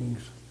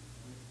rings,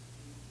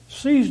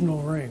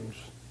 seasonal rings.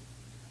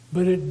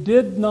 But it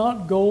did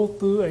not go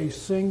through a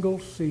single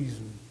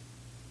season.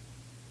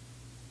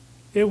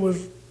 It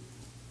was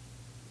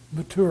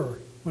mature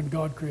when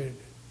God created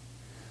it.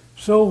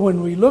 So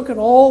when we look at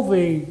all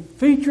the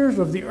features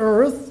of the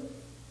earth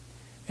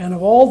and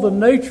of all the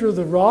nature of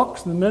the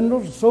rocks and the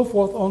minerals and so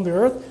forth on the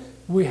earth,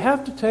 we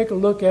have to take a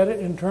look at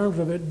it in terms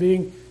of it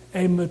being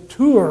a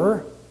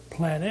mature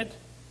planet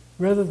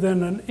rather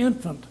than an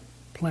infant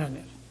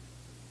planet.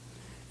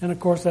 And of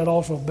course that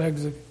also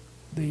begs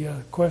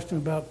the question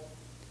about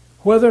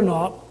whether or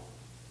not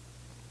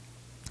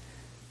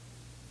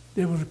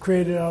it was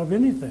created out of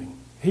anything.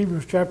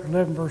 Hebrews chapter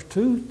 11 verse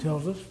 2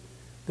 tells us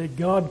that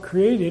God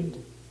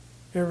created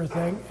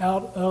everything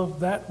out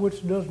of that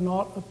which does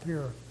not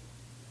appear.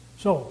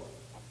 So,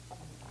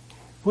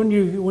 when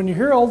you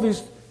hear all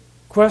these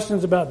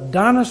questions about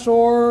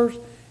dinosaurs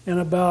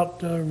and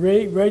about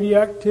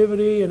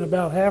radioactivity and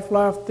about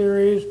half-life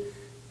theories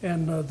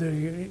and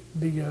the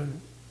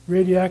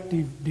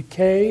radioactive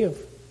decay of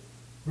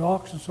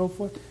rocks and so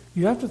forth,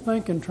 you have to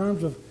think in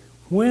terms of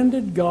when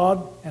did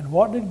God and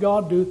what did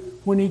God do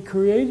when He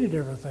created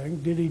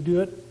everything? Did He do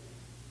it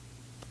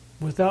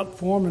without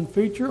form and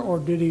feature, or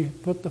did He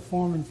put the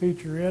form and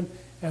feature in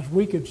as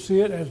we could see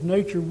it, as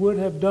nature would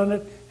have done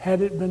it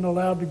had it been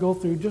allowed to go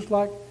through? Just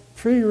like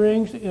tree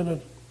rings in a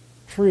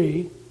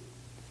tree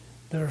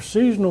that are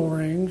seasonal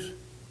rings,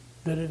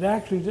 that it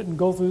actually didn't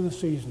go through the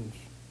seasons.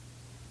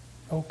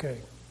 Okay.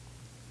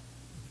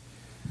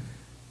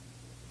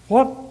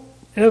 What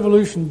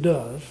evolution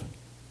does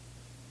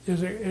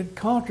is it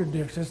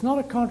contradicts. It's not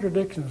a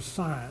contradiction of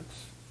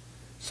science.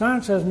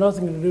 Science has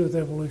nothing to do with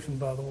evolution,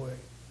 by the way.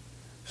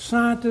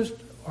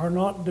 Scientists are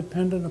not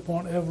dependent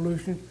upon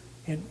evolution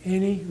in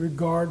any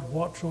regard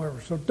whatsoever.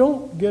 So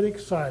don't get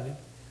excited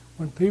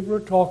when people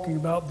are talking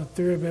about the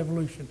theory of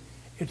evolution.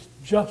 It's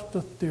just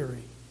a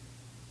theory.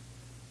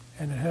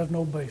 And it has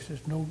no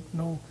basis,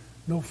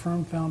 no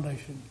firm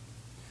foundation.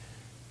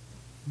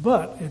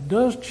 But it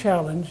does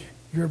challenge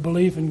your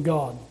belief in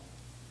God.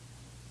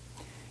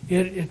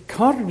 It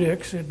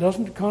contradicts, it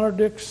doesn't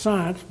contradict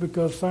science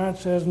because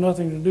science has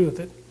nothing to do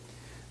with it.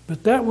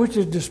 But that which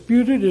is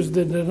disputed is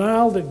the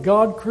denial that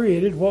God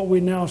created what we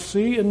now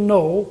see and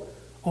know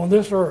on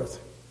this earth.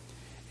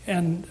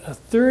 And a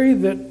theory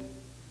that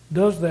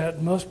does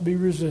that must be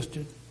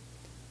resisted,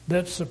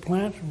 that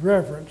supplants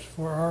reverence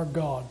for our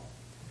God.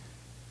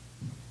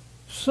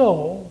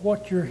 So,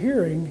 what you're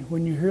hearing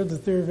when you hear the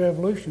theory of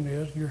evolution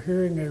is you're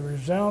hearing a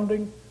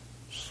resounding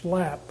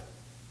slap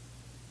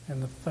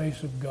in the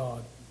face of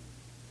God.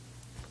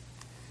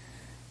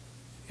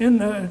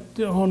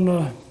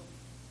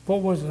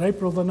 What was it,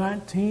 April the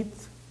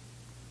 19th,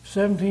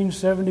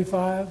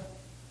 1775,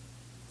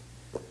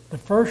 the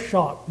first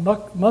shot,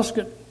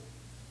 musket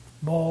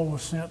ball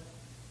was sent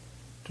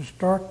to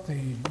start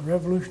the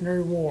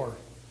Revolutionary War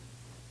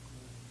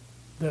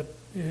that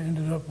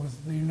ended up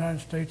with the United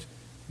States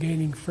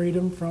gaining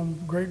freedom from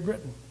Great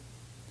Britain.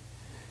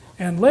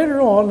 And later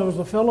on, there was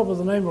a fellow by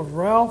the name of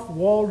Ralph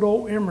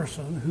Waldo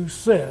Emerson who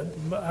said,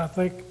 I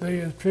think they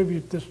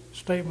attribute this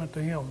statement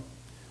to him,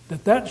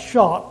 that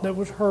shot that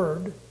was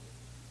heard,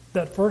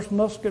 that first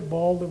musket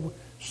ball that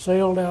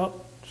sailed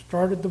out,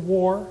 started the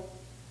war,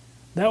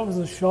 that was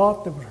a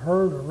shot that was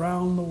heard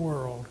around the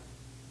world.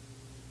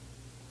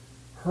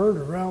 Heard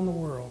around the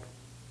world.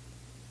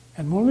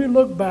 And when we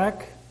look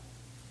back,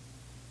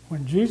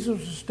 when Jesus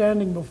was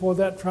standing before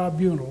that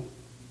tribunal,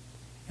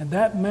 and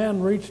that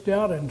man reached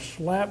out and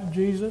slapped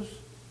Jesus,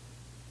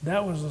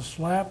 that was a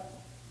slap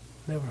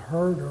that was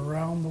heard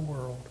around the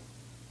world,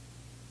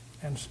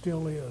 and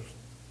still is.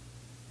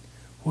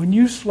 When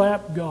you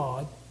slap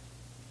God,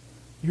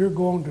 you're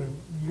going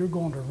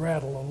to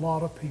rattle a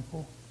lot of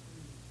people.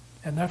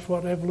 And that's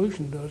what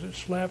evolution does. It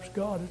slaps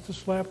God. It's a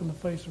slap in the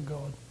face of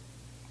God.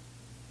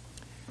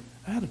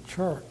 I had a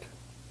chart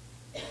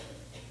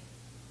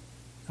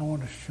I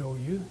want to show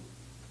you.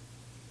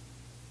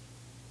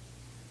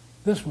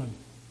 This one.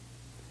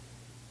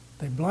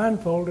 They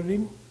blindfolded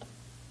him.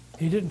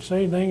 He didn't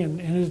say anything in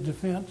his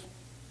defense.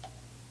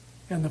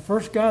 And the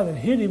first guy that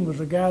hit him was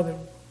a guy that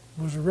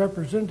was a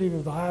representative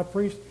of the high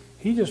priest.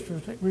 He just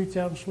reached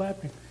out and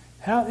slapped him.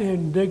 How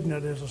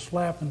indignant is a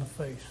slap in the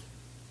face?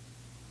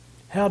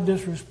 How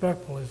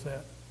disrespectful is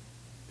that?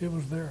 It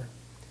was there.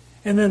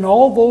 And then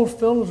all those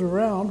fellows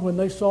around, when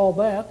they saw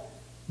that,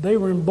 they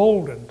were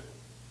emboldened.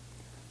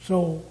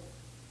 So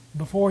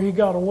before he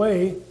got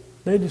away,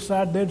 they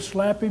decided they'd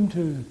slap him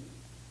too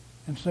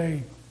and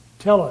say,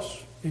 tell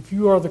us, if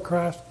you are the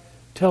Christ,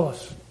 tell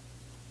us,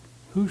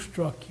 who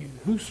struck you?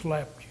 Who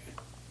slapped you?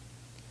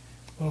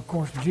 Well, of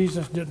course,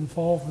 Jesus didn't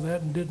fall for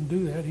that and didn't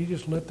do that. He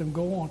just let them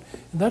go on.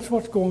 And that's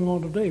what's going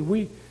on today.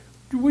 We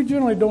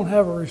generally don't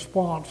have a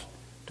response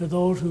to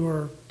those who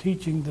are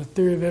teaching the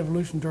theory of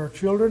evolution to our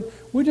children.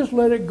 We just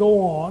let it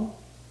go on.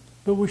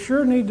 But we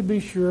sure need to be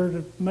sure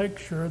to make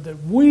sure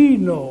that we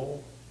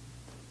know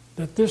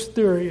that this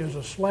theory is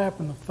a slap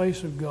in the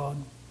face of God,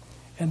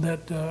 and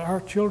that our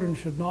children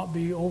should not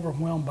be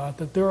overwhelmed by it,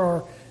 that there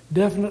are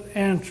definite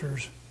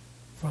answers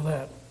for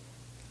that.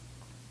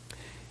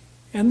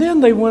 And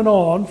then they went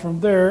on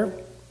from there.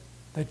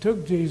 They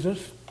took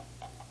Jesus,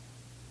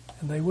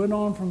 and they went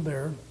on from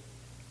there,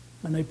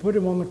 and they put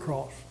him on the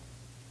cross.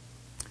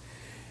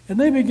 And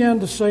they began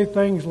to say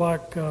things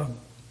like,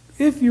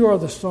 if you are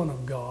the Son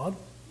of God,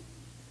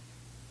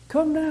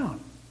 come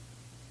down.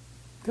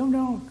 Come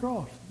down on the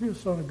cross. If you're the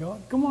Son of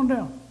God, come on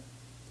down.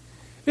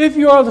 If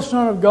you are the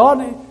Son of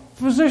God,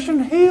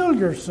 physician, heal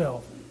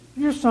yourself.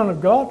 If you're the Son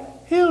of God,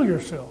 heal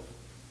yourself.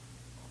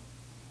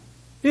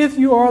 If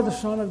you are the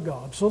Son of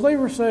God. So they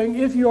were saying,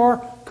 if you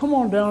are, come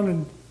on down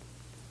and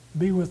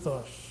be with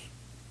us.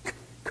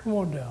 Come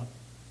on down.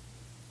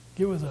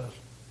 Get with us.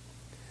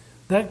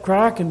 That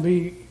cry can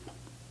be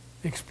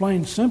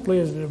explained simply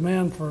as a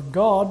demand for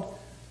God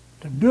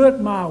to do it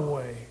my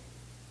way.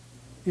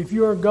 If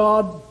you are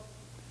God,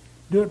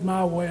 do it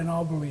my way and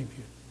I'll believe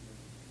you.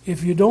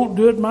 If you don't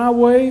do it my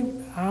way,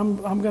 I'm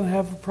going to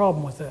have a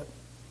problem with that.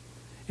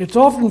 It's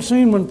often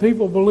seen when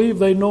people believe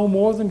they know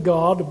more than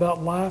God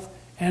about life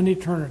and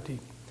eternity.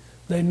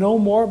 They know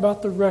more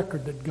about the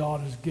record that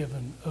God has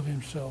given of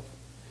himself.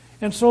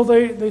 And so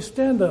they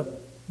stand up.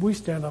 We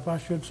stand up, I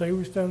should say.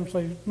 We stand up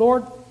and say,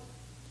 Lord,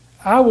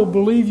 I will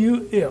believe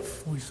you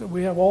if.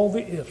 We have all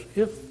the ifs.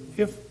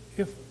 If.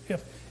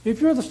 If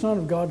you're the Son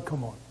of God,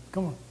 come on.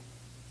 Come on.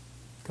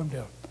 Come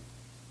down.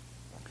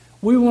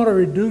 We want to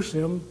reduce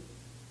him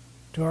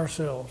to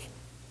ourselves.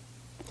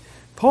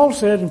 Paul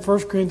said in 1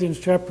 Corinthians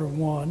chapter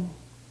 1,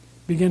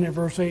 beginning at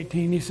verse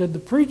 18, he said, the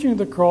preaching of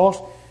the cross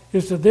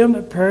is to them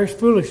that perish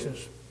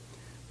foolishness,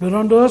 but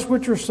unto us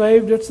which are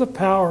saved it's the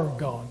power of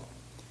God.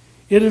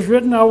 It is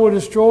written, I will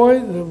destroy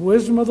the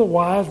wisdom of the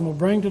wise and will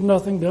bring to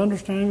nothing the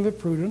understanding of the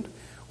prudent.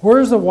 Where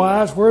is the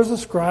wise? Where is the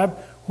scribe?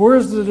 Where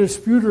is the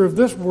disputer of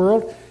this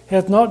world?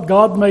 Hath not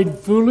God made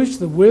foolish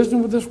the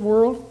wisdom of this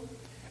world?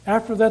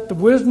 After that,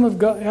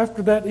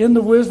 in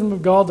the wisdom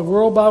of God, the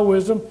world by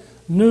wisdom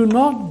knew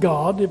not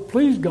God. It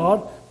pleased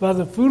God by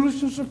the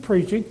foolishness of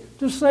preaching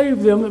to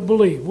save them that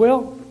believe.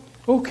 Well,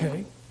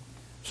 okay.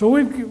 So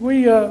we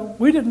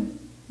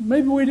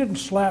didn't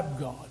slap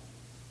God.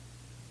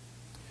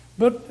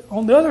 But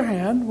on the other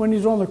hand, when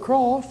he's on the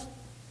cross,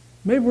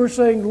 maybe we're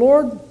saying,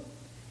 Lord,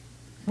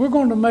 we're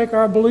going to make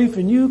our belief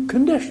in you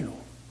conditional.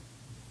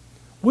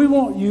 We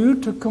want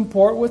you to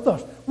comport with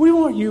us. We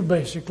want you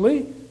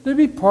basically to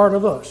be part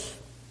of us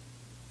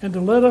and to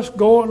let us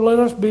go and let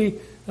us be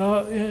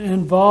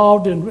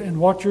involved in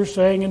what you're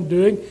saying and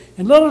doing,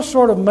 and let us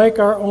sort of make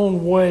our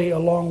own way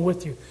along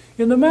with you.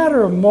 In the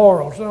matter of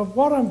morals,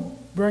 what I'm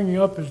bringing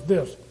up is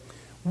this.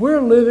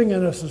 We're living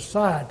in a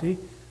society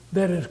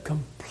that is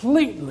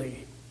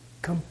completely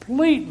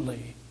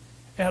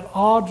at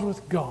odds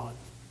with God.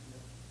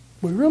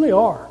 We really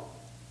are.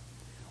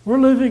 We're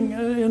living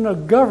in a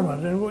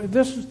government, and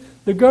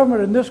the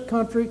government in this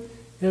country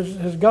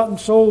has gotten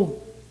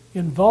so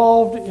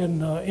involved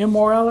in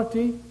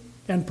immorality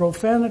and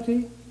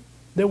profanity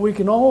that we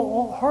can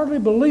all hardly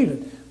believe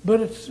it.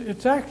 But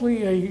it's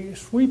actually a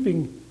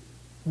sweeping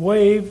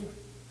wave,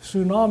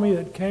 tsunami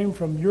that came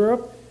from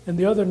Europe and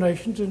the other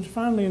nations and is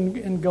finally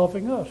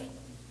engulfing us.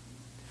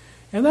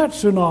 And that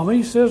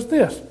tsunami says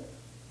this.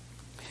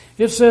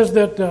 It says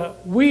that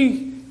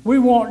we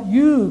want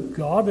you,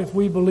 God, if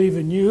we believe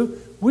in you,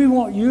 we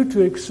want you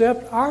to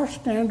accept our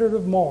standard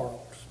of morals.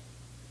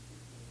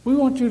 We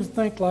want you to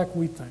think like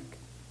we think.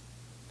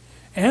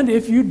 And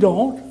if you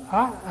don't,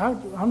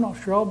 I'm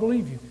not sure I'll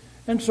believe you.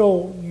 And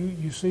so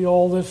you see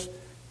all this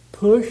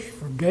push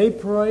for gay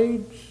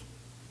parades,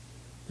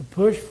 the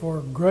push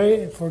for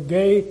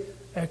gay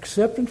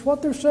acceptance.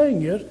 What they're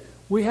saying is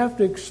we have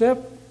to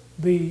accept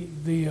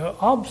the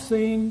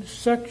obscene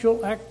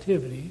sexual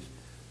activities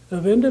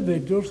of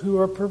individuals who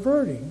are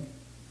perverting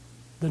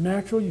the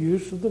natural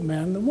use of the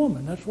man and the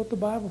woman. That's what the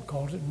Bible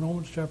calls it in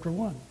Romans chapter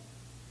 1.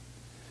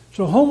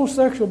 So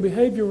homosexual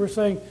behavior, we're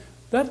saying,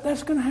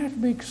 that's going to have to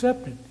be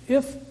accepted.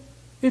 If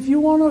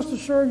you want us to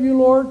serve you,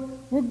 Lord,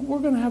 we're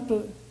going to have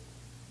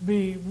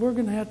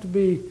to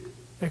be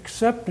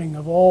accepting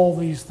of all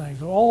these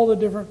things, all the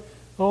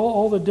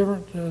different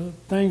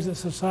things that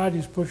society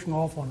is pushing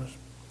off on us.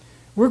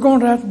 We're going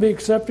to have to be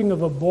accepting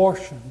of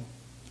abortion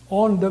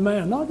on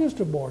demand, not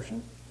just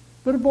abortion,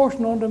 but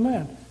abortion on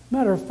demand.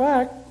 Matter of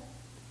fact,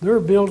 there are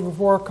bills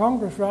before our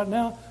Congress right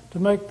now to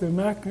make the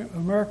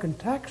American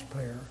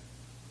taxpayer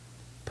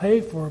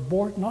pay for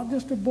abortion, not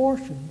just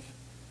abortions,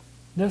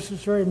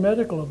 necessary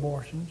medical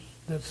abortions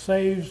that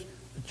saves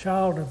the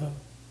child or the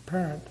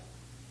parent,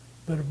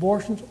 but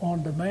abortions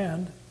on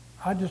demand.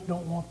 I just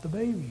don't want the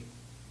baby.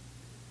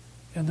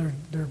 And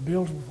there are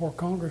bills before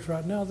Congress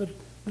right now that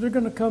are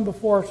going to come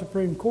before our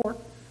Supreme Court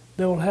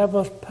that will have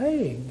us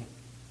paying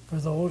for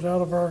those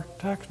out of our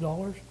tax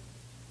dollars.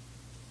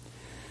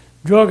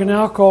 Drug and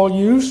alcohol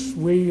use,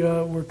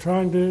 we're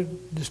trying to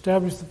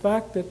establish the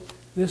fact that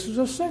this is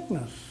a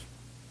sickness.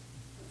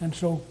 And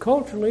so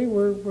culturally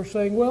we're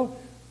saying, well,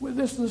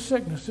 this is a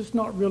sickness. It's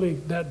not really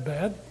that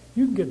bad.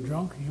 You can get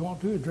drunk if you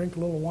want to, drink a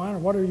little wine or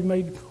whatever you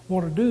may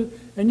want to do,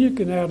 and you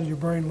can add to your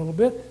brain a little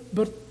bit.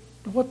 But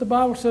what the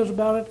Bible says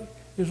about it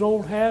is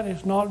old hat.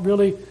 It's not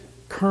really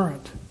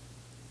current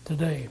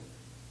today.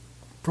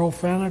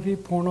 Profanity,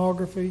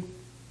 pornography,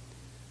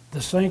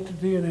 the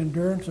sanctity and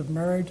endurance of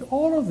marriage,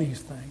 all of these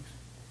things.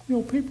 You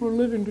know, people are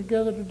living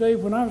together today.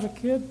 When I was a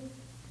kid,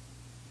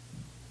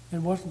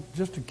 it wasn't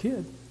just a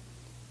kid,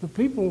 but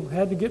people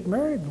had to get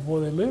married before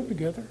they lived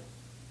together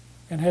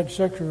and had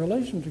sexual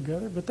relations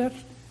together. But that's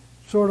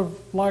sort of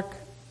like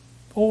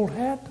old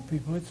hat to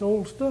people. It's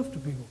old stuff to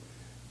people.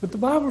 But the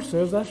Bible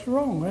says that's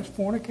wrong. That's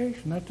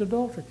fornication. That's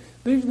adultery.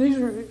 These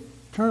are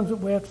terms that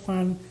we have to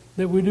find,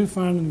 that we do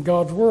find in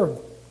God's Word.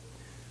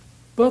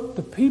 But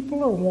the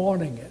people are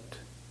wanting it.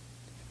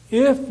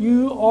 If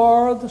you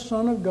are the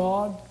Son of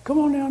God, come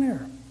on down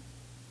here.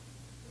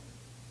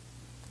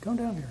 Come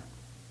down here.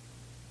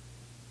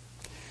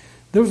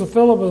 There was a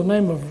fellow by the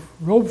name of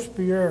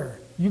Robespierre.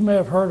 You may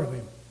have heard of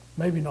him.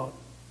 Maybe not.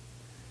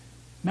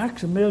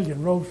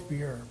 Maximilien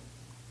Robespierre.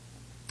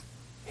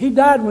 He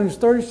died when he was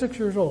 36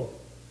 years old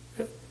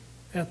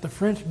at the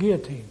French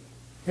guillotine.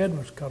 Head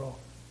was cut off.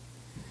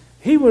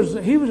 He was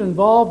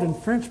involved in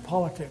French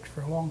politics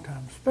for a long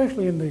time,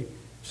 especially in the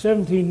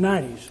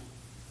 1790s.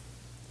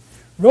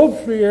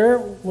 Robespierre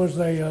was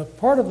a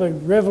part of the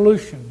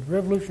revolution,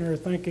 revolutionary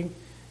thinking,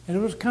 and it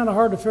was kind of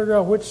hard to figure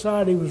out which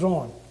side he was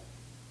on.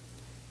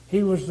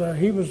 He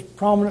was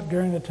prominent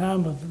during the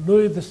time of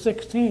Louis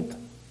XVI.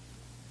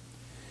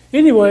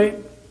 Anyway,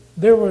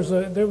 there was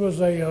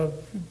a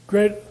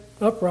great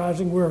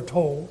uprising, we're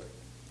told,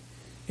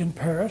 in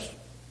Paris.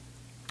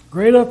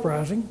 Great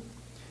uprising.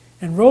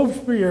 And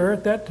Robespierre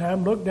at that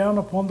time looked down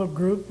upon the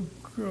group,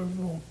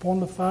 upon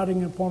the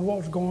fighting, upon what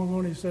was going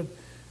on.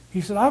 He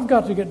said, I've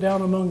got to get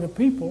down among the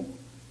people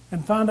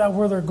and find out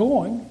where they're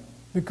going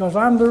because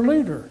I'm their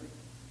leader.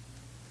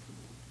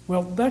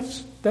 Well,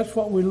 that's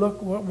what we're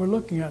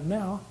looking at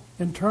now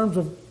in terms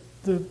of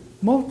the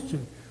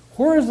multitude.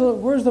 Where's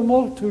the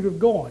multitude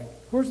going?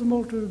 Where's the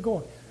multitude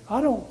going? I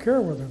don't care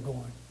where they're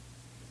going.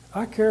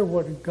 I care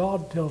what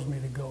God tells me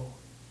to go.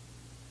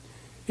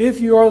 If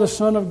you are the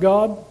Son of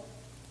God,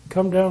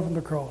 come down from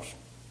the cross.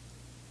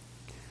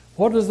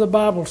 What does the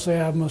Bible say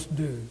I must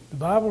do? The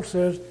Bible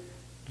says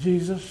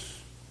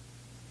Jesus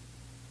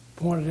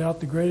pointed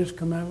out the greatest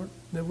commandment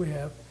that we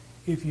have.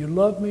 If you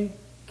love me,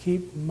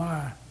 keep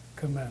my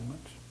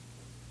commandments.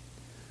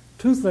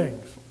 Two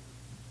things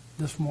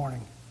this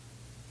morning.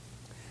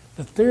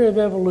 The theory of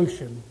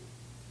evolution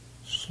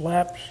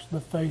slaps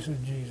the face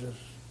of Jesus.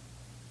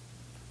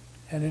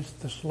 And it's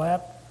the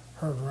slap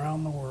heard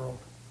around the world.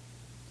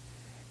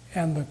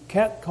 And the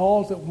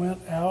catcalls that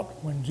went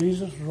out when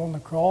Jesus was on the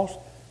cross,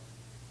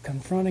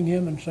 confronting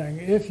him and saying,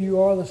 if you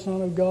are the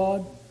Son of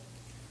God,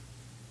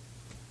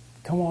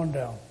 come on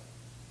down.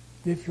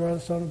 If you are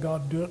the Son of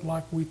God, do it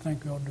like we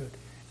think you'll do it.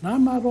 And I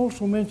might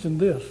also mention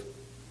this,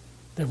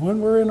 that when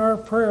we're in our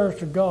prayers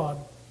to God,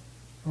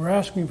 we're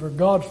asking for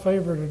God's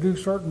favor to do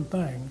certain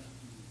things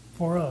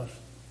for us.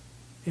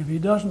 If he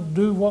doesn't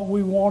do what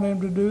we want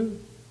him to do,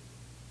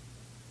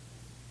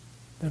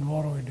 then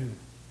what do we do?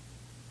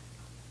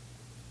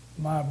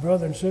 My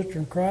brother and sister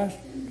in Christ,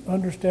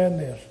 understand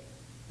this.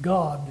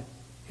 God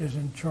is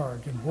in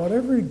charge. And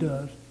whatever he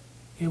does,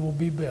 it will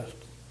be best.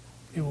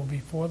 It will be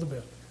for the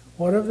best.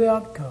 Whatever the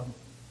outcome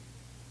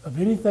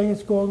of anything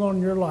that's going on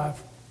in your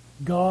life,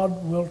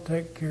 God will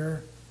take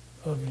care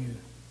of you.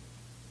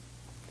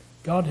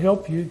 God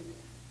help you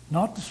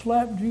not to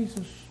slap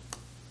Jesus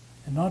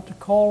and not to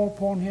call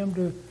upon him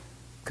to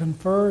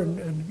confer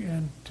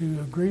and to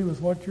agree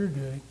with what you're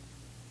doing,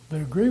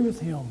 but agree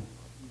with him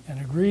and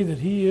agree that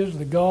he is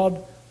the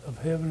God of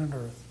heaven and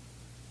earth.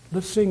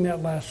 Let's sing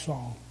that last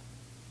song.